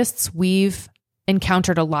independent artists, we've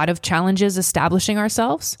encountered a lot of challenges establishing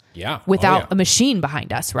ourselves. Yeah. Without a machine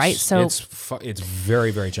behind us, right? So it's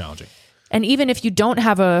very, very challenging. And even if you don't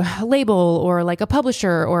have a label or like a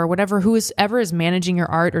publisher or whatever, whoever is managing your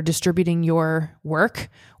art or distributing your work,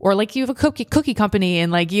 or like you have a cookie company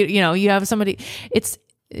and like you have somebody, it's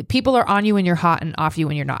people are on you when you're hot and off you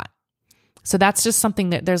when you're not. So that's just something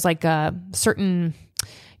that there's like a certain,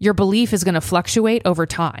 your belief is going to fluctuate over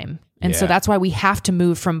time. And so Yeah. that's why we have to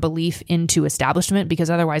move from belief into establishment, because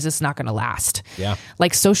otherwise it's not going to last. Yeah.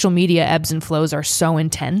 Like social media ebbs and flows are so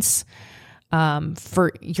intense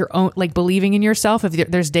for your own, like believing in yourself. If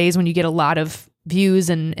there's days when you get a lot of views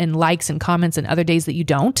and likes and comments and other days that you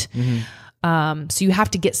don't. So you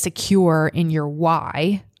have to get secure in your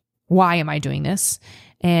why. Why am I doing this?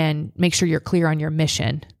 And make sure you're clear on your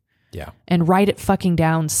mission. Yeah. And write it fucking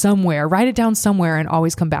down somewhere. Write it down somewhere and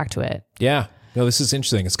always come back to it. Yeah. No, this is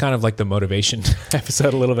interesting. It's kind of like the motivation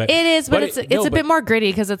episode a little bit. It is, but it's a bit more gritty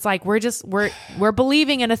because it's like we're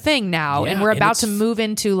believing in a thing now, Yeah, and we're and about to it's- move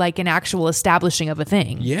into like an actual establishing of a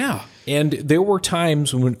thing. Yeah. And there were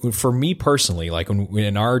times when for me personally, like when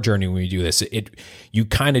in our journey, when we do this, you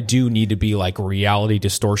kind of do need to be like reality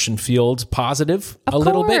distortion field positive a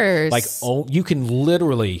little bit. Like, you can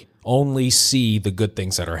literally only see the good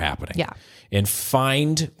things that are happening. Yeah. And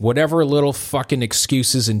find whatever little fucking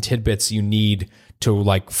excuses and tidbits you need to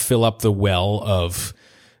like fill up the well of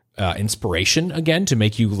inspiration again, to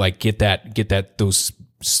make you like get those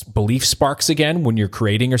belief sparks again when you're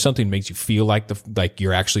creating or something that makes you feel like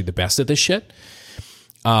you're actually the best at this shit.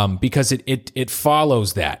 Because it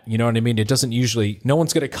follows that, you know what I mean? It doesn't usually, no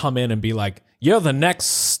one's going to come in and be like, you're the next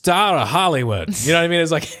star of Hollywood. You know what I mean?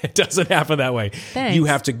 It's like, it doesn't happen that way. Thanks. You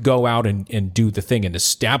have to go out and do the thing and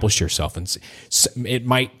establish yourself. And it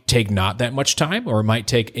might take not that much time, or it might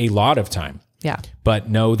take a lot of time. Yeah. But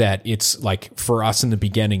know that it's like, for us in the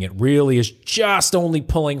beginning, it really is just only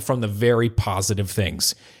pulling from the very positive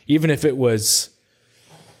things. Even if it was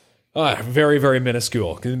very, very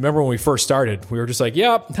minuscule. Because remember when we first started, we were just like,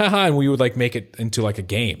 yep, haha, and we would like make it into like a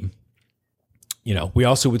game. You know, we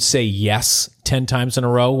also would say yes 10 times in a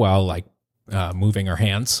row while like moving our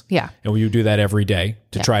hands. Yeah. And we would do that every day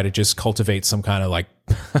to try to just cultivate some kind of like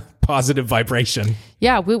positive vibration.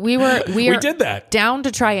 Yeah. We did that. Down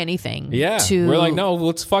to try anything. Yeah. To We're like, no,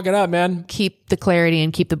 let's fuck it up, man. keep the clarity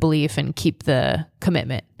and keep the belief and keep the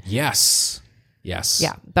commitment. Yes. Yes.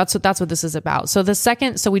 Yeah, that's what this is about. So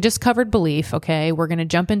we just covered belief. Okay, we're going to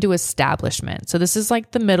jump into establishment. So this is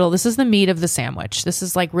like the middle. This is the meat of the sandwich. This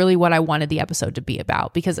is like really what I wanted the episode to be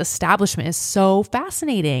about, because establishment is so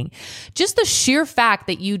fascinating. Just the sheer fact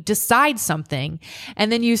that you decide something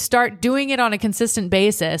and then you start doing it on a consistent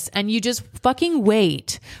basis, and you just fucking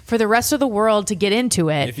wait for the rest of the world to get into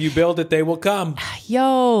it. If you build it, they will come.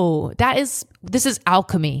 Yo, this is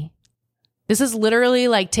alchemy. This is literally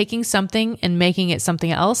like taking something and making it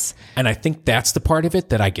something else. And I think that's the part of it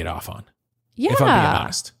that I get off on. Yeah. If I'm being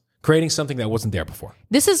honest. Creating something that wasn't there before.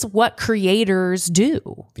 This is what creators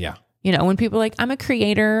do. Yeah. You know, when people are like, I'm a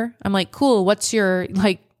creator, I'm like, cool. What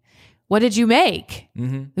did you make?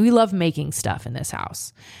 Mm-hmm. We love making stuff in this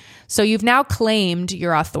house. So you've now claimed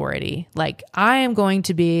your authority. Like, I am going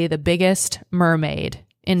to be the biggest mermaid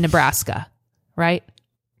in Nebraska, right?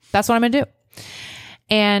 That's what I'm going to do.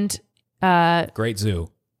 And great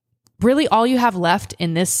zoo. really all you have left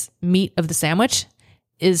in this meat of the sandwich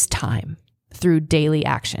is time through daily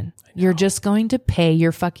action. You're just going to pay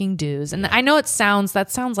your fucking dues. And I know that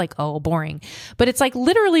sounds like, oh, boring, but it's like,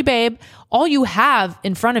 literally, babe, all you have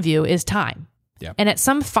in front of you is time. Yep. And at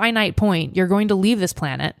some finite point, you're going to leave this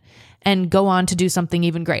planet and go on to do something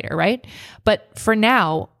even greater, right? But for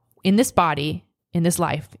now, in this body, in this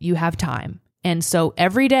life, you have time. And so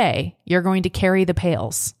every day you're going to carry the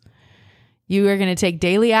pails. You are going to take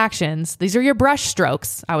daily actions. These are your brush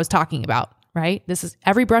strokes I was talking about, right?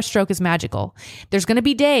 Every brush stroke is magical. There's going to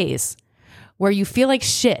be days where you feel like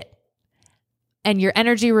shit and your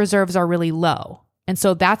energy reserves are really low. And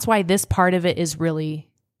so that's why this part of it is really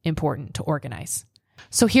important to organize.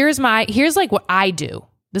 So here's like what I do.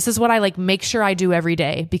 This is what I like make sure I do every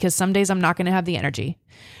day, because some days I'm not going to have the energy,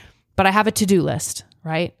 but I have a to-do list,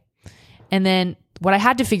 right? And then what I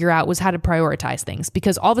had to figure out was how to prioritize things,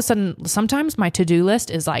 because all of a sudden, sometimes my to-do list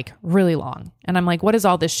is like really long. And I'm like, what is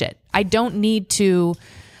all this shit? I don't need to,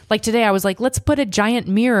 like today I was like, let's put a giant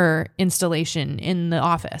mirror installation in the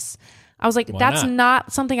office. I was like, that's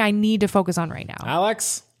not something I need to focus on right now.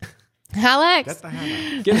 Alex, Get the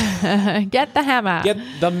hammer. Get the hammer. get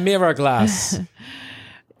the mirror glass.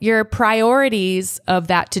 Your priorities of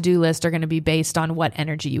that to-do list are going to be based on what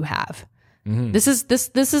energy you have. Mm-hmm. This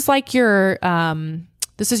is like your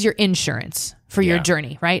this is your insurance for your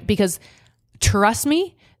journey, right? Because trust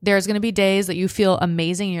me, there's going to be days that you feel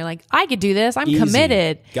amazing and you're like, I could do this. I'm Easy.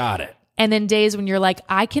 committed. Got it. And then days when you're like,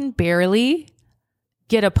 I can barely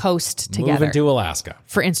get a post together Moving to Alaska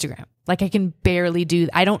for Instagram. Like I can barely do.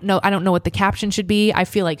 I don't know what the caption should be. I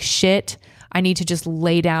feel like shit. I need to just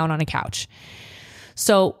lay down on a couch.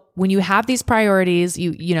 So when you have these priorities,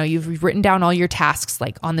 you've written down all your tasks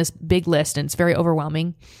like on this big list and it's very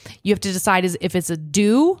overwhelming. You have to decide if it's a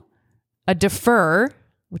do a defer,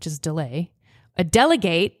 which is delay, a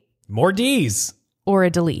delegate, More D's. or a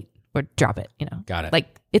delete or drop it, Got it.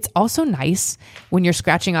 Like it's also nice when you're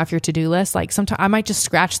scratching off your to-do list. Like sometimes I might just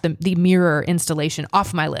scratch the mirror installation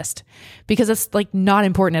off my list because it's like not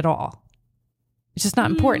important at all. It's just not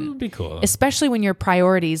important. It'd be cool. Especially when your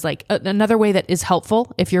priorities, like another way that is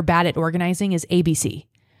helpful if you're bad at organizing is ABC.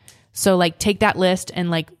 So like take that list and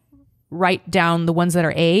like write down the ones that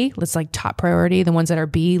are A, let's like top priority, the ones that are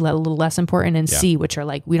B, a little less important, and C, which are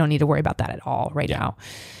like, we don't need to worry about that at all right now.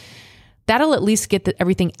 That'll at least get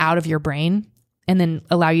everything out of your brain and then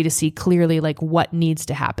allow you to see clearly like what needs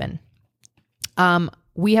to happen.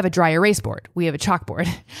 We have a dry erase board. We have a chalkboard.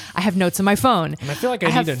 I have notes on my phone. And I feel like I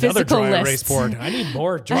have need another physical dry lists. erase board. I need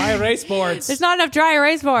more dry erase boards. There's not enough dry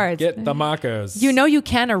erase boards. Get the Macos. You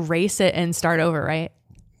can erase it and start over, right?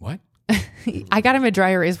 What? I got him a dry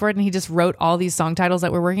erase board and he just wrote all these song titles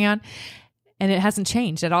that we're working on and it hasn't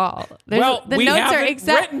changed at all. Well, the we notes haven't are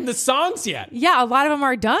exact. written the songs yet. Yeah, a lot of them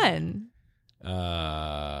are done.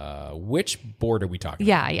 Which board are we talking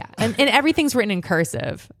about? Yeah. And everything's written in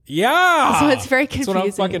cursive. Yeah. So it's very That's what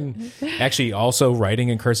I'm confusing. actually also writing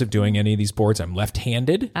in cursive, doing any of these boards. I'm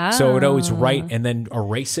left-handed. So I would always write and then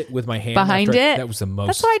erase it with my hand. Behind after it. That was the most.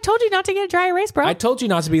 That's why I told you not to get a dry erase, bro. I told you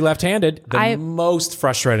not to be left-handed. The most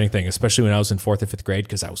frustrating thing, especially when I was in 4th or 5th grade,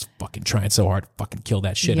 because I was fucking trying so hard to fucking kill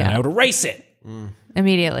that shit and I would erase it.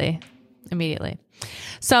 Immediately.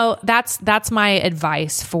 So that's my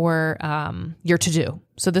advice for your to-do.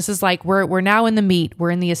 So this is like we're now in the meat.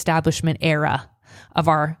 We're in the establishment era of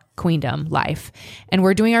our queendom life, and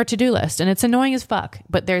we're doing our to-do list. And it's annoying as fuck.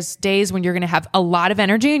 But there's days when you're going to have a lot of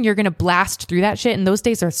energy and you're going to blast through that shit. And those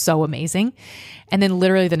days are so amazing. And then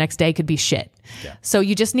literally the next day could be shit. Yeah. So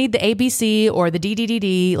you just need the ABC or the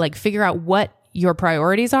DDDD. Like figure out what your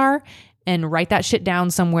priorities are. And write that shit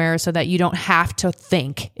down somewhere so that you don't have to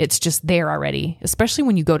think. It's just there already. Especially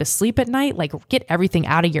when you go to sleep at night, like get everything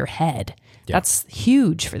out of your head. Yeah. That's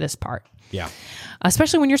huge for this part. Yeah.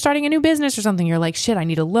 Especially when you're starting a new business or something, you're like, shit, I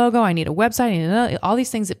need a logo, I need a website, I need all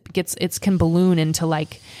these things. It can balloon into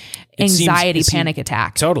like anxiety, panic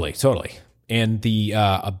attack. Totally. And the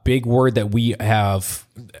a big word that we've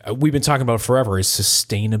been talking about forever is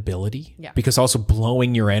sustainability. Yeah. Because also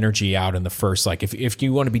blowing your energy out in the first, like if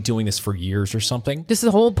you want to be doing this for years or something. This is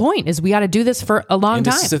the whole point is we got to do this for a long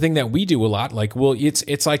time. This is the thing that we do a lot. Like, well,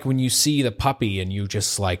 it's like when you see the puppy and you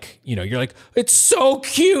just like, you're like, it's so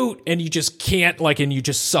cute. And you just can't and you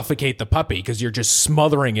just suffocate the puppy because you're just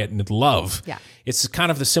smothering it in love. Yeah. It's kind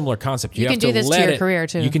of the similar concept. You can have do to this to let your career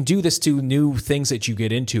too. You can do this to new things that you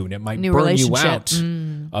get into, and it might New burn you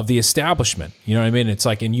relationship. out of the establishment. You know what I mean? It's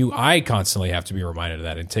like, I constantly have to be reminded of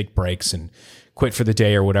that and take breaks and quit for the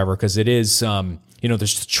day or whatever, because it is, there's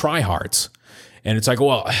the tryhards. And it's like,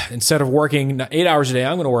 well, instead of working 8 hours a day,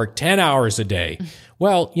 I'm going to work 10 hours a day.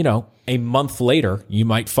 Well, a month later, you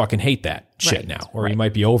might fucking hate that shit now, or you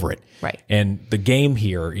might be over it. Right. And the game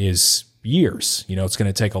here is years. It's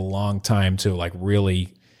going to take a long time to like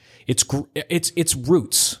really, it's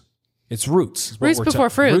roots. It's roots. Roots before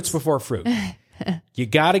fruits. Roots before fruit. You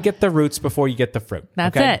got to get the roots before you get the fruit.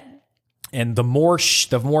 That's it. And the more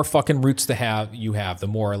fucking roots you have, the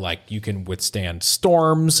more like you can withstand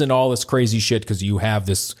storms and all this crazy shit because you have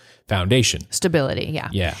this foundation. Stability, yeah.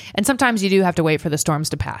 Yeah. And sometimes you do have to wait for the storms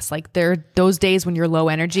to pass. Like there are those days when you're low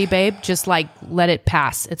energy, babe, just like let it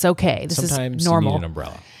pass. It's okay. This Sometimes is normal. you need an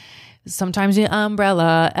umbrella. Sometimes you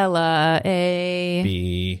umbrella, Ella, A.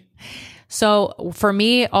 B. So for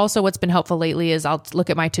me, also what's been helpful lately is I'll look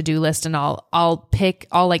at my to-do list and I'll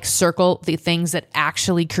like circle the things that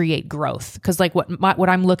actually create growth. Cause like what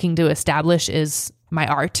I'm looking to establish is my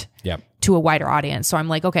art to a wider audience. So I'm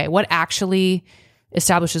like, okay, what actually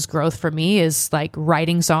establishes growth for me is like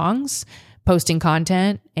writing songs, posting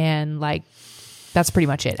content, and like, that's pretty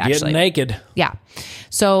much it, actually. Get naked. Yeah.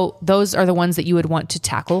 So those are the ones that you would want to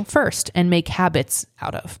tackle first and make habits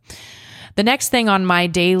out of. The next thing on my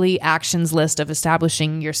daily actions list of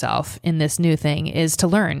establishing yourself in this new thing is to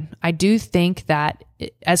learn. I do think that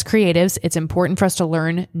as creatives, it's important for us to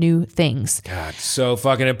learn new things. God, so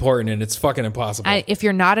fucking important, and it's fucking impossible. If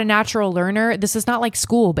you're not a natural learner, this is not like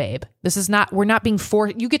school, babe. We're not being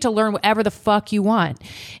forced. You get to learn whatever the fuck you want.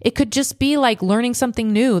 It could just be like learning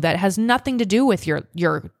something new that has nothing to do with your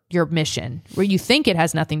mission, where you think it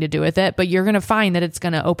has nothing to do with it, but you're going to find that it's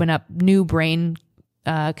going to open up new brain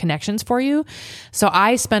connections for you. So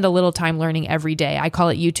I spend a little time learning every day. I call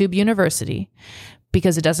it YouTube University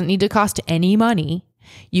because it doesn't need to cost any money.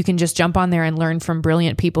 You can just jump on there and learn from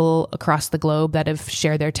brilliant people across the globe that have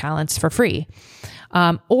shared their talents for free.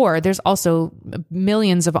 Or there's also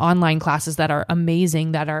millions of online classes that are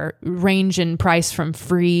amazing, that are range in price from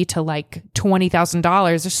free to like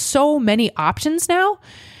 $20,000. There's so many options now.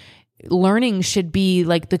 Learning should be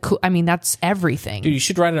like that's everything. Dude, you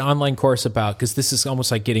should write an online course about, because this is almost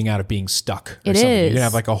like getting out of being stuck. It something. is. You can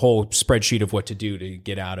have like a whole spreadsheet of what to do to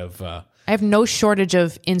get out of. I have no shortage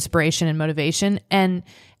of inspiration and motivation, and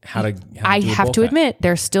I do have both to that. admit,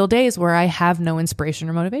 there's still days where I have no inspiration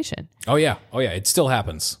or motivation. Oh yeah, it still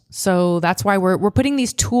happens. So that's why we're putting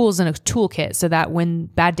these tools in a toolkit, so that when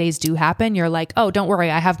bad days do happen, you're like, oh, don't worry,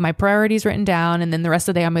 I have my priorities written down, and then the rest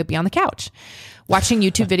of the day I might be on the couch watching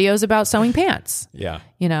YouTube videos about sewing pants. Yeah.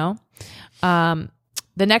 You know, the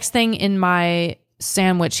next thing in my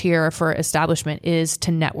sandwich here for establishment is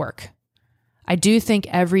to network. I do think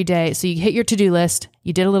every day, so you hit your to-do list,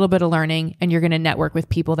 you did a little bit of learning, and you're going to network with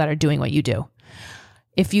people that are doing what you do.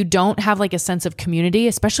 If you don't have like a sense of community,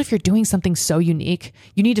 especially if you're doing something so unique,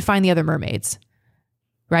 you need to find the other mermaids,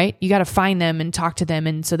 right? You got to find them and talk to them,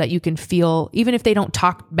 and so that you can feel, even if they don't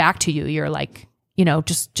talk back to you, you're like,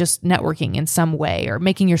 just networking in some way or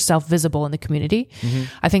making yourself visible in the community. Mm-hmm.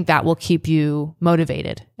 I think that will keep you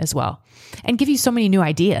motivated as well and give you so many new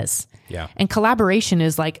ideas. Yeah. And collaboration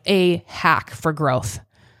is like a hack for growth.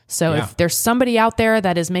 So if there's somebody out there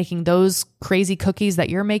that is making those crazy cookies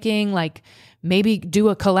that you're making, like maybe do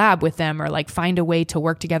a collab with them, or like find a way to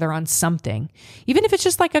work together on something. Even if it's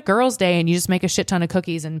just like a girl's day and you just make a shit ton of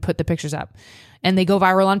cookies and put the pictures up and they go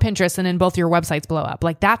viral on Pinterest and then both your websites blow up.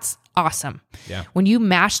 Like that's awesome. Yeah. When you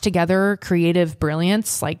mash together creative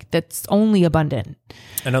brilliance, like that's only abundant.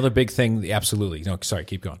 Another big thing, absolutely. No, sorry,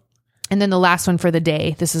 keep going. And then the last one for the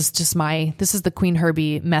day, this is the Queen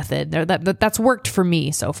Herbie method that's worked for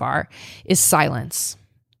me so far, is silence.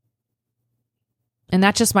 And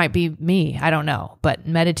that just might be me. I don't know. But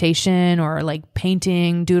meditation or like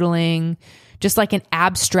painting, doodling, just like an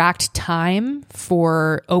abstract time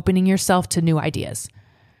for opening yourself to new ideas.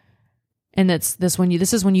 And this is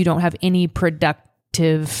when you don't have any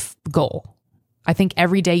productive goal. I think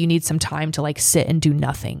every day you need some time to like sit and do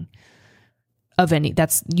nothing of any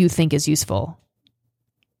that's you think is useful.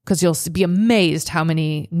 Because you'll be amazed how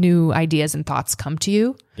many new ideas and thoughts come to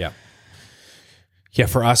you. Yeah. Yeah,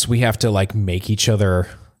 for us, we have to like make each other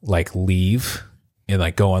like leave and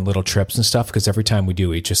like go on little trips and stuff, because every time we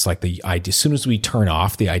do, it's just like the idea, as soon as we turn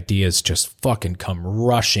off, the ideas just fucking come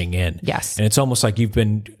rushing in. Yes. And it's almost like you've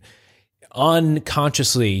been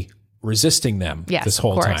unconsciously resisting them this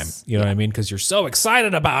whole time. You know what I mean? Because you're so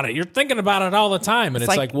excited about it. You're thinking about it all the time. And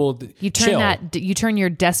it's like, well, you turn your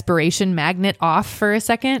desperation magnet off for a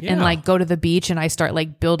second and like go to the beach, and I start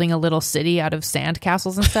like building a little city out of sand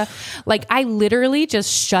castles and stuff. Like I literally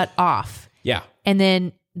just shut off. Yeah. And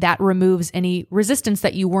then that removes any resistance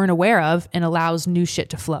that you weren't aware of and allows new shit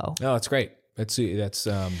to flow. No, that's great. So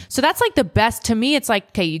that's like the best to me. It's like,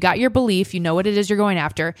 okay, you got your belief, you know what it is you're going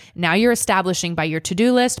after. Now you're establishing by your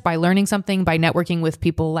to-do list, by learning something, by networking with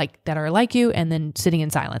people like that are like you, and then sitting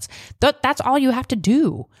in silence. That's all you have to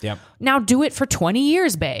do. Yep. Now do it for 20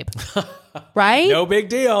 years, babe. Right? No big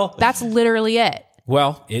deal. That's literally it.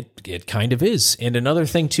 Well, it kind of is. And another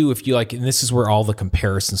thing too, if you like, and this is where all the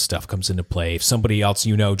comparison stuff comes into play. If somebody else,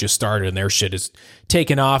 just started and their shit is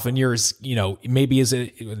taken off and yours, maybe is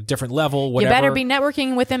at a different level, whatever. You better be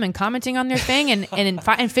networking with them and commenting on their thing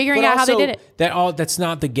and figuring out how they did it. That's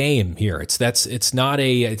not the game here.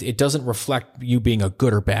 It doesn't reflect you being a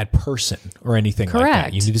good or bad person or anything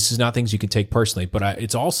Correct. like that. This is not things you can take personally, but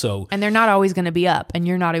it's also, and they're not always going to be up, and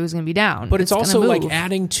you're not always going to be down. But it's also like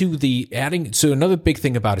move. So another big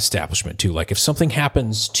thing about establishment too, like if something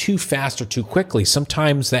happens too fast or too quickly,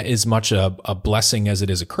 sometimes that is much a blessing as it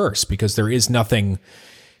is a curse, because there is nothing,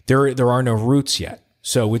 there are no roots yet.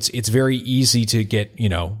 So it's very easy to get,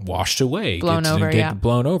 washed away, blown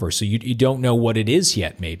over. So you don't know what it is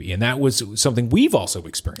yet, maybe. And that was something we've also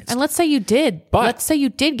experienced. And let's say you did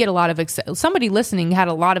get a lot of somebody listening had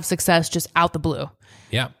a lot of success just out the blue.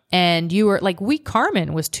 Yeah. And you were like,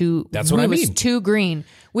 Carmen was too, was too green.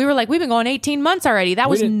 We were like, we've been going 18 months already. That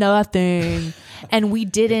was nothing. And we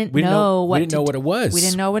didn't know what it was. We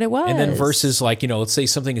didn't know what it was. And then versus like, let's say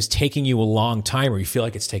something is taking you a long time, or you feel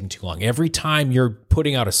like it's taking too long. Every time you're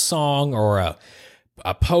putting out a song or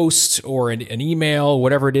a post or an email,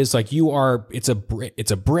 whatever it is, like it's a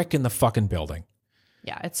brick in the fucking building.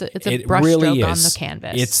 Yeah, it's a brush stroke on the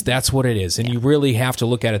canvas. That's what it is. And you really have to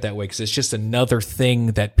look at it that way, because it's just another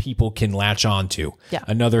thing that people can latch on to. Yeah.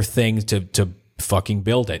 Another thing to fucking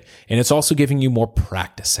build it. And it's also giving you more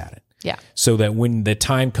practice at it. Yeah. So that when the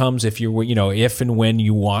time comes, if if and when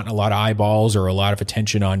you want a lot of eyeballs or a lot of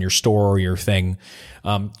attention on your store or your thing,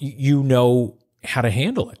 you know how to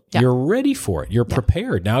handle it. Yeah. You're ready for it. You're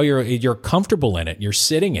prepared. Now you're comfortable in it. You're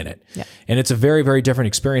sitting in it. Yeah. And it's a very, very different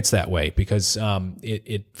experience that way because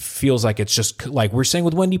it feels like it's just like we're saying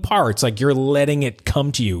with Wendy Parr. It's like you're letting it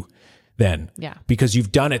come to you then. Yeah. Because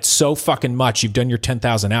you've done it so fucking much. You've done your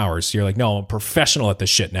 10,000 hours. You're like, no, I'm a professional at this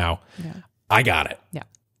shit now. Yeah. I got it. Yeah.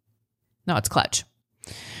 No, it's clutch.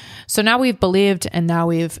 So now we've believed and now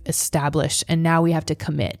we've established and now we have to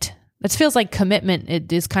commit. It feels like commitment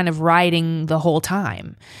it is kind of riding the whole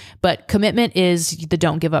time. But commitment is the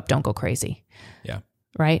don't give up, don't go crazy. Yeah.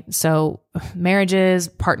 Right? So marriages,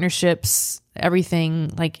 partnerships,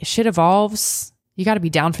 everything, like shit evolves. You got to be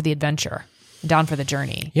down for the adventure, down for the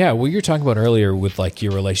journey. Yeah. Well, you're talking about earlier with like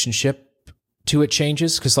your relationship to it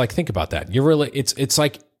changes. Cause like, think about that. It's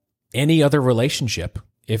like any other relationship.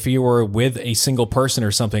 If you were with a single person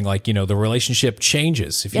or something like, the relationship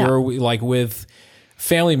changes. If you're like with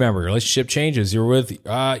family member, relationship changes. You're with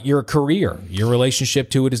your career, your relationship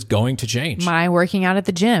to it is going to change. My working out at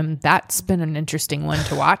the gym, that's been an interesting one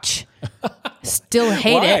to watch. Still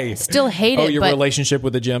hate it. Still hate it. Oh, your relationship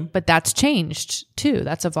with the gym? But that's changed too.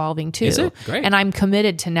 That's evolving too. Is it? Great. And I'm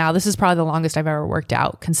committed to now. This is probably the longest I've ever worked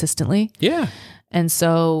out consistently. Yeah. And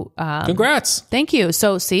so, congrats. Thank you.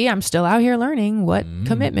 So see, I'm still out here learning what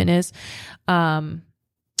commitment is. When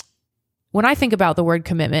I think about the word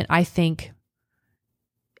commitment, I think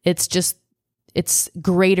it's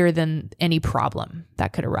greater than any problem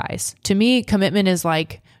that could arise. To me, commitment is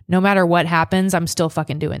like, no matter what happens, I'm still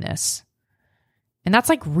fucking doing this. And that's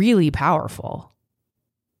like really powerful.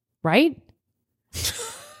 Right?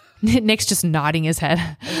 Nick's just nodding his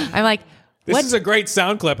head. I'm like, This is a great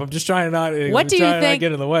sound clip. I'm just trying to not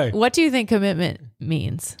get in the way. What do you think commitment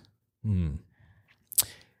means?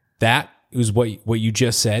 That is what you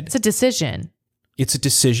just said. It's a decision. It's a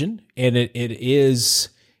decision, and it is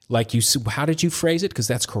like you. How did you phrase it? Because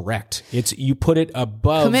that's correct. It's you put it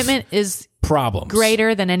above. Commitment is problems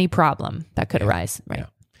greater than any problem that could arise. Right. Yeah.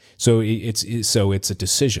 So it's a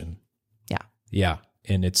decision. Yeah. Yeah,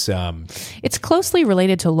 and it's closely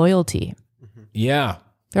related to loyalty. Yeah.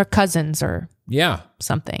 They're cousins or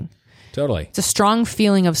something. Totally. It's a strong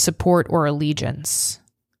feeling of support or allegiance.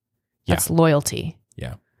 That's loyalty.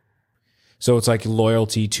 Yeah. So it's like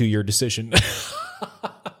loyalty to your decision.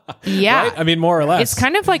 Yeah. Right? I mean, more or less. It's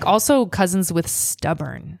kind of like also cousins with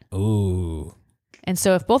stubborn. Ooh. And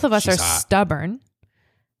so if both of us She's are hot. stubborn,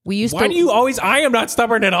 we used Why to... do you always... I am not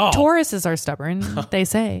stubborn at all. Tauruses are stubborn, they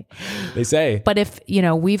say. They say. But if,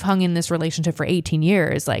 we've hung in this relationship for 18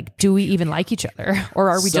 years, like, do we even like each other? Or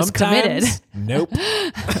are we just committed? Nope. No,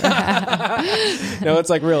 it's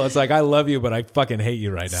like real. It's like, I love you, but I fucking hate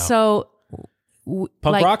you right now. So...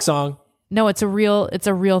 Punk rock song. No, this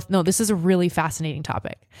is a really fascinating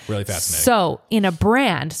topic. Really fascinating. So in a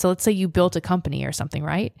brand, so let's say you built a company or something,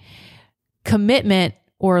 right? Commitment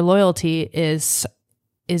or loyalty is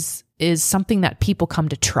something that people come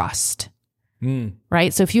to trust,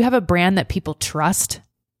 right? So if you have a brand that people trust,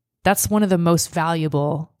 that's one of the most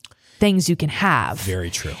valuable things you can have. Very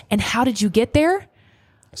true. And how did you get there?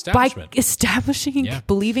 Establishment. By establishing,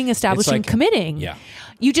 believing, like, committing. Yeah.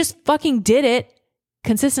 You just fucking did it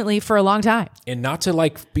consistently for a long time. And not to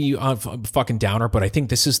like be a fucking downer, but I think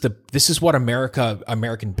this is what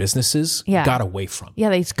American businesses got away from. Yeah,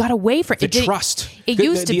 they got away from the trust. It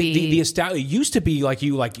used to be. It used to be like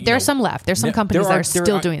there's some left. There's some companies that are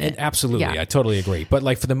still doing it. Absolutely, Yeah. I totally agree. But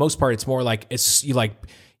like for the most part, it's more like you like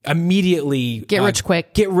immediately get rich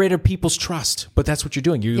quick, get rid of people's trust. But that's what you're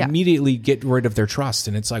doing. You immediately get rid of their trust,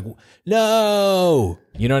 and it's like no,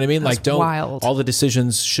 you know what I mean? That's like don't. wild. All the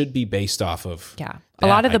decisions should be based off of a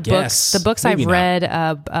lot of the books I've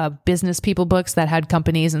read, business people books that had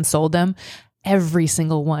companies and sold them, every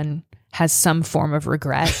single one has some form of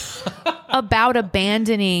regret about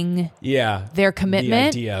abandoning their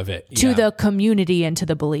commitment the idea of it. to the community and to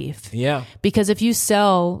the belief. Yeah. Because if you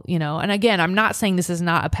sell, and again, I'm not saying this is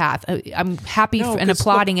not a path. I'm happy and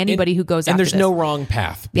applauding anybody who goes after this. And there's no wrong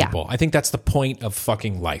path, people. I think that's the point of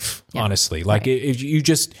fucking life, honestly. Like if you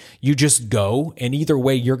just go, and either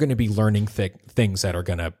way, you're going to be learning things that are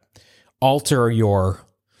going to alter your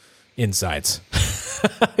insides.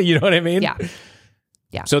 You know what I mean? Yeah.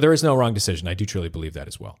 Yeah. So there is no wrong decision. I do truly believe that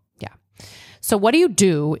as well. Yeah. So what do you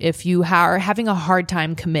do if you are having a hard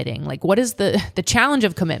time committing? Like, what is the challenge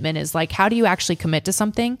of commitment is like, how do you actually commit to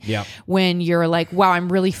something when you're like, wow,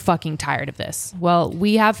 I'm really fucking tired of this? Well,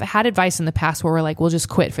 we have had advice in the past where we're like, we'll just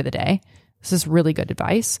quit for the day. This is really good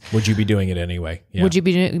advice. Would you be doing it anyway? Yeah. Would you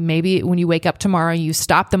be maybe when you wake up tomorrow, you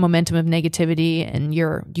stop the momentum of negativity and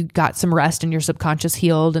you got some rest and your subconscious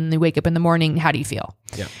healed, and you wake up in the morning, how do you feel?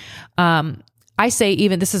 Yeah. I say,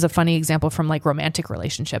 even this is a funny example from like romantic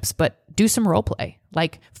relationships, but do some role play,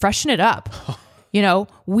 like freshen it up.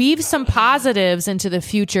 Weave some positives into the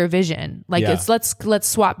future vision. Like let's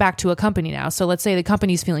swap back to a company now. So let's say the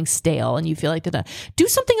company's feeling stale and you feel like do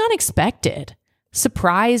something unexpected.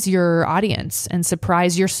 Surprise your audience and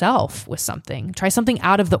surprise yourself with something. Try something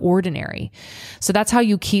out of the ordinary. So that's how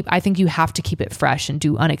I think you have to keep it fresh and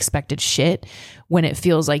do unexpected shit when it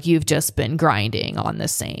feels like you've just been grinding on the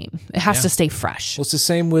same. It has to stay fresh. Well, it's the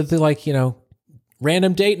same with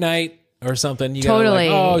random date night or something. You Totally.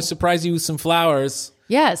 gotta surprise you with some flowers.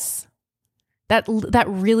 Yes. That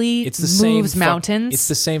really moves mountains. It's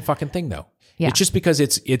the same fucking thing though. Yeah. It's just because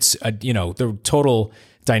it's the total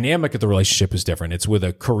dynamic of the relationship is different. It's with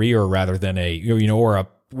a career rather than or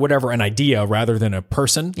an idea rather than a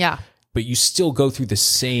person. Yeah. But you still go through the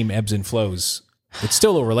same ebbs and flows. It's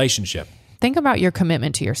still a relationship. Think about your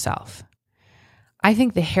commitment to yourself. I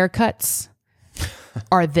think the haircuts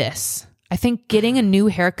are this. I think getting a new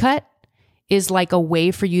haircut is like a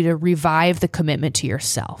way for you to revive the commitment to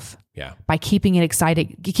yourself. Yeah. By keeping it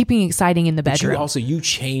exciting in the bedroom. But you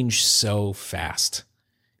change so fast.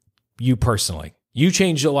 You personally. You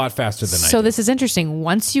change a lot faster than I do. So this is interesting.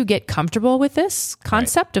 Once you get comfortable with this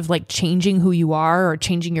concept of like changing who you are or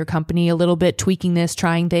changing your company a little bit, tweaking this,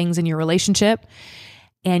 trying things in your relationship,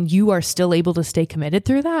 and you are still able to stay committed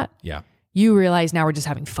through that, you realize now we're just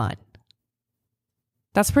having fun.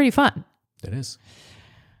 That's pretty fun. It is.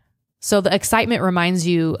 So the excitement reminds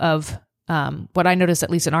you of what I noticed, at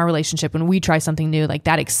least in our relationship, when we try something new, like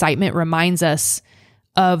that excitement reminds us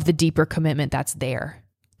of the deeper commitment that's there.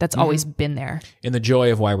 That's always been there. And the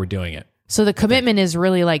joy of why we're doing it. So the commitment is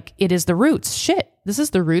really like, it is the roots. Shit. This is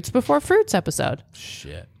the roots before fruits episode.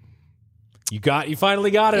 Shit. You finally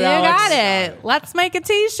got it, You Alex. got it. Let's make a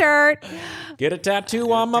t-shirt. Get a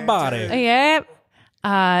tattoo on my body. Yep.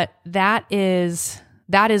 That is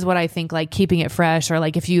what I think, like keeping it fresh, or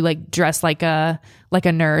like if you like dress like a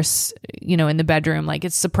nurse, in the bedroom, like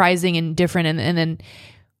it's surprising and different. And then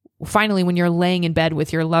finally, when you're laying in bed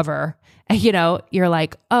with your lover, you're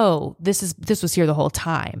like, oh, this was here the whole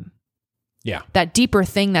time. Yeah. That deeper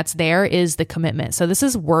thing that's there is the commitment. So this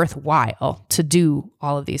is worthwhile to do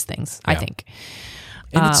all of these things, I think.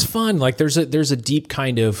 And it's fun. Like there's a deep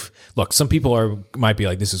kind of look, some people might be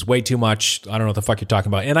like, this is way too much. I don't know what the fuck you're talking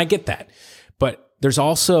about. And I get that. But there's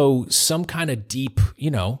also some kind of deep,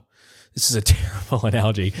 this is a terrible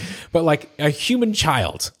analogy, but like a human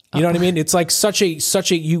child. You know what I mean? It's like such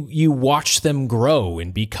a you watch them grow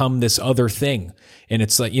and become this other thing. And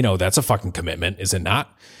it's like, that's a fucking commitment, is it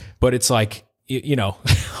not? But it's like,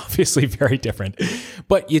 obviously very different.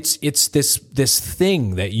 But it's this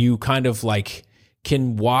thing that you kind of like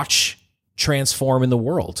can watch transform in the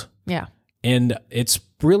world. Yeah. And it's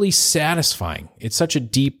really satisfying. It's such a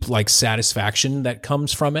deep like satisfaction that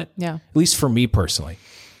comes from it. Yeah. At least for me personally.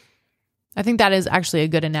 I think that is actually a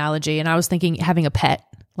good analogy. And I was thinking having a pet.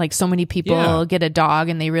 Like so many people get a dog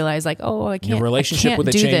and they realize like, oh, I can't. Your relationship with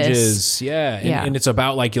it changes. This. Yeah. And it's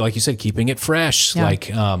about like you said, keeping it fresh. Yeah. Like,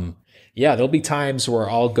 there'll be times where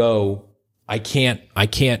I'll go, I can't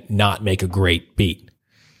not make a great beat.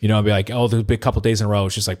 I'll be like, oh, there'll be a couple days in a row.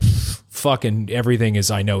 It's just like fucking everything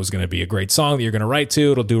I know is going to be a great song that you're going to write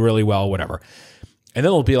to. It'll do really well, whatever. And then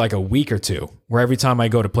it'll be like a week or two where every time I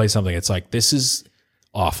go to play something, it's like, this is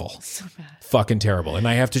awful. So bad. Fucking terrible. And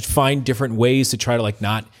I have to find different ways to try to like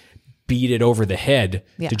not beat it over the head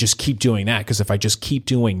to just keep doing that. Because if I just keep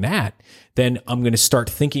doing that, then I'm going to start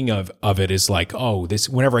thinking of it as like, oh, this,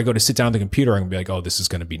 whenever I go to sit down at the computer, I'm going to be like, oh, this is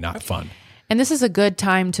going to be not fun. And this is a good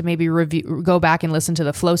time to maybe go back and listen to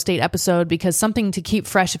the flow state episode, because something to keep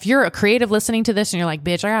fresh. If you're a creative listening to this and you're like,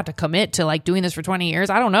 bitch, I have to commit to like doing this for 20 years.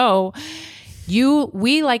 I don't know.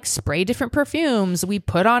 We like spray different perfumes. We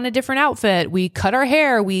put on a different outfit. We cut our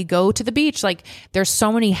hair. We go to the beach. Like there's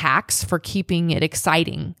so many hacks for keeping it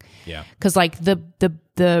exciting. Yeah. Cause like the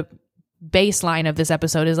baseline of this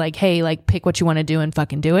episode is like, hey, like pick what you want to do and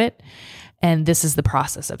fucking do it. And this is the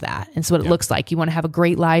process of that. And so what it looks like. You want to have a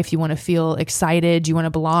great life. You want to feel excited. You want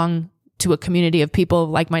to belong to a community of people,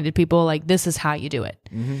 like-minded people. Like this is how you do it.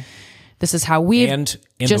 Mm-hmm. This is how we've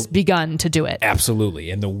just begun to do it.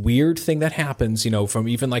 Absolutely. And the weird thing that happens, from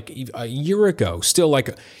even like a year ago, still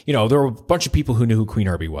like, there were a bunch of people who knew who Queen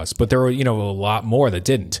Herbie was, but there were, a lot more that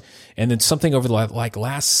didn't. And then something over the like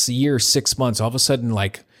last year, 6 months, all of a sudden,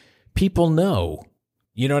 like people know,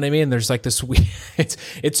 you know what I mean? There's like this,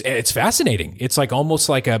 it's fascinating. It's like almost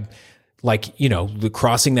like like, the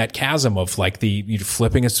crossing that chasm of like you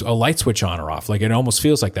flipping a light switch on or off. Like it almost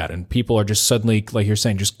feels like that. And people are just suddenly, like you're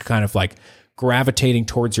saying, just kind of like gravitating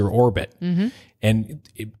towards your orbit. Mm-hmm. And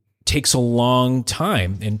it takes a long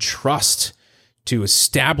time and trust to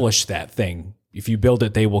establish that thing. If you build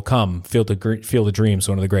it, they will come. Field of Dreams,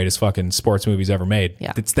 one of the greatest fucking sports movies ever made.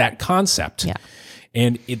 Yeah. It's that concept. Yeah.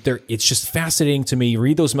 And it's just fascinating to me.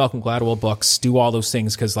 Read those Malcolm Gladwell books, do all those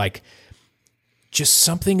things, because like just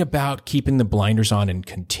something about keeping the blinders on and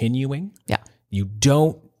continuing. Yeah. You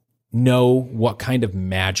don't know what kind of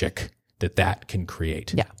magic that can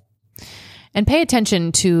create. Yeah. And pay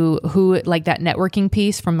attention to who, like that networking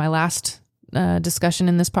piece from my last discussion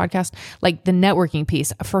in this podcast, like the networking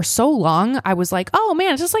piece. For so long, I was like, oh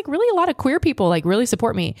man, it's just like really a lot of queer people like really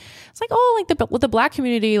support me. It's like, oh, like the Black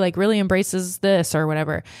community like really embraces this or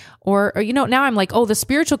whatever. Or now I'm like, oh, the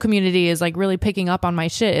spiritual community is like really picking up on my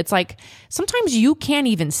shit. It's like sometimes you can't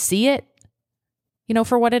even see it,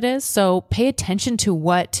 for what it is. So pay attention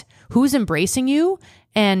to who's embracing you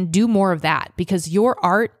and do more of that, because your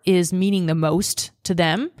art is meaning the most to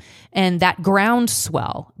them. And that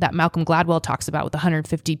groundswell that Malcolm Gladwell talks about with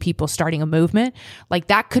 150 people starting a movement, like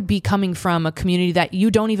that could be coming from a community that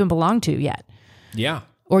you don't even belong to yet. Yeah.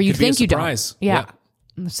 Or you Could be think a you don't. surprise. Yeah.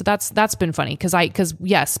 So that's been funny because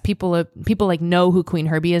yes, people like know who Queen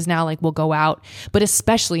Herbie is now, like will go out, but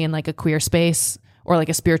especially in like a queer space or like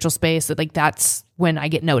a spiritual space, that like that's when I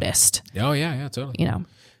get noticed. Oh yeah, totally.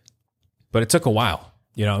 But it took a while.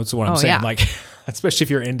 That's what I'm saying. Yeah. Like, especially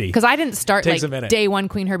if you're indie. Because I didn't start Takes a like minute. day one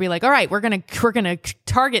Queen Herbie, like, all right, we're gonna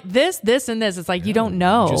target this, and this. It's like you don't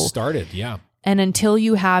know. Just started, yeah. And until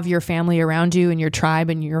you have your family around you and your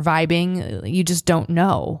tribe and you're vibing, you just don't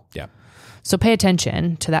know. Yeah. So pay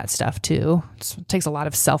attention to that stuff too. It takes a lot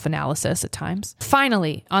of self-analysis at times.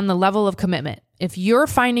 Finally, on the level of commitment, if you're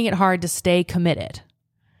finding it hard to stay committed,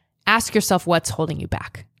 ask yourself what's holding you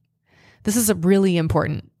back. This is a really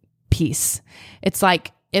important piece. It's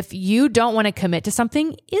like, if you don't want to commit to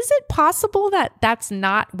something, is it possible that that's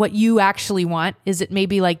not what you actually want? Is it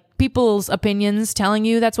maybe like people's opinions telling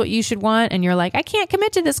you that's what you should want? And you're like, I can't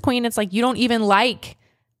commit to this, Queen. It's like, you don't even like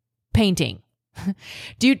painting.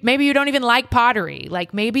 Maybe you don't even like pottery.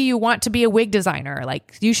 Like maybe you want to be a wig designer.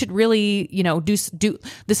 Like you should really, do.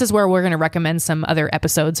 This is where we're going to recommend some other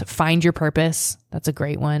episodes. Find Your Purpose. That's a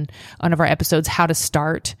great one. One of our episodes, How to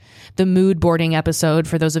Start. The mood boarding episode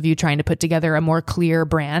for those of you trying to put together a more clear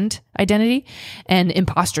brand identity, and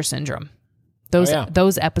Imposter Syndrome.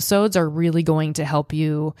 Those episodes are really going to help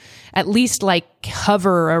you at least like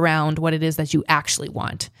hover around what it is that you actually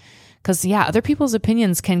want. Because other people's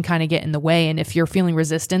opinions can kind of get in the way. And if you're feeling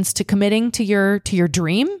resistance to committing to your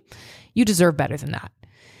dream, you deserve better than that.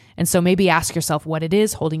 And so maybe ask yourself what it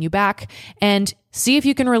is holding you back and see if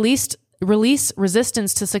you can release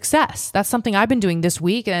resistance to success. That's something I've been doing this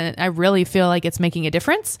week. And I really feel like it's making a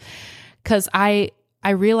difference, because I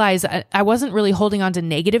realized I wasn't really holding on to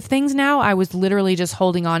negative things now. I was literally just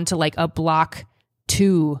holding on to like a block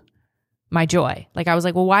to my joy. Like I was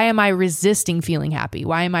like, well, why am I resisting feeling happy?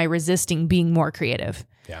 Why am I resisting being more creative?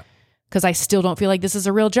 Yeah. Because I still don't feel like this is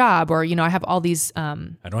a real job, or, I have all these I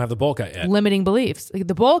don't have the bowl cut yet. limiting beliefs. Like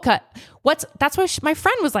the bowl cut. That's what my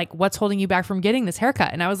friend was like, what's holding you back from getting this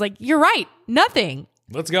haircut? And I was like, you're right. Nothing.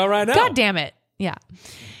 Let's go right now. God damn it. Yeah.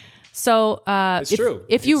 So It's true.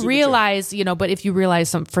 If It's you super realize, but if you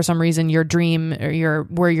realize for some reason your dream or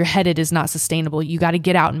where you're headed is not sustainable, you got to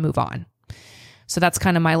get out and move on. So that's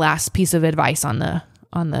kind of my last piece of advice on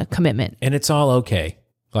the commitment. And it's all okay.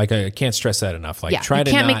 Like I can't stress that enough. Like You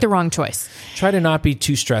can't make the wrong choice. Try to not be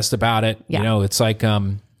too stressed about it. Yeah. It's like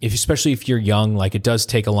especially if you're young, like it does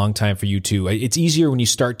take a long time for you to. It's easier when you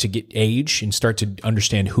start to get age and start to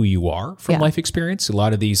understand who you are from life experience. A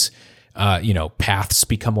lot of these paths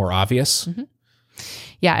become more obvious. Mm-hmm.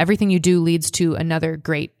 Yeah, everything you do leads to another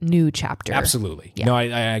great new chapter. Absolutely. Yeah. No,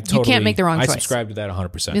 I totally. You can't make the wrong choice. I subscribe to that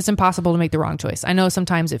 100%. It's impossible to make the wrong choice. I know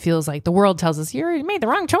sometimes it feels like the world tells us you made the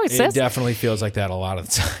wrong choice, sis. It definitely feels like that a lot of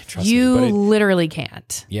the time. Trust you me. literally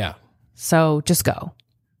can't. Yeah. So just go.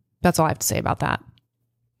 That's all I have to say about that.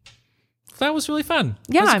 That was really fun.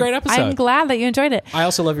 Yeah, That was a great episode. I'm glad that you enjoyed it. I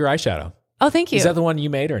also love your eyeshadow. Oh, thank you. Is that the one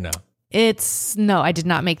you made or no? No, I did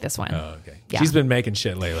not make this one. Oh, okay. Yeah. She's been making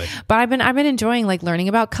shit lately. But I've been enjoying like learning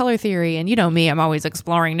about color theory, and me, I'm always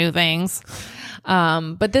exploring new things.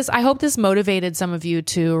 But I hope this motivated some of you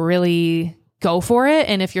to really go for it.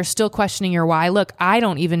 And if you're still questioning your why, look, I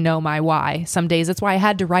don't even know my why. Some days that's why I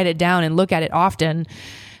had to write it down and look at it often,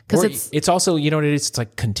 because it's also, you know what it is? It's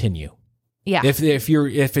like continue. Yeah. If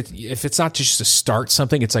it's not just to start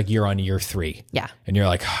something, it's like you're on year 3. Yeah. And you're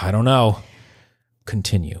like, I don't know.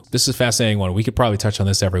 continue. This is a fascinating one. We could probably touch on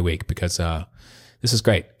this every week because this is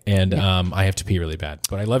great. And I have to pee really bad.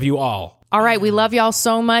 But I love you all. All right. We love y'all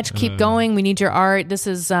so much. Keep going. We need your art. This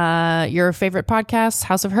is your favorite podcast,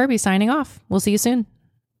 House of Herbie, signing off. We'll see you soon.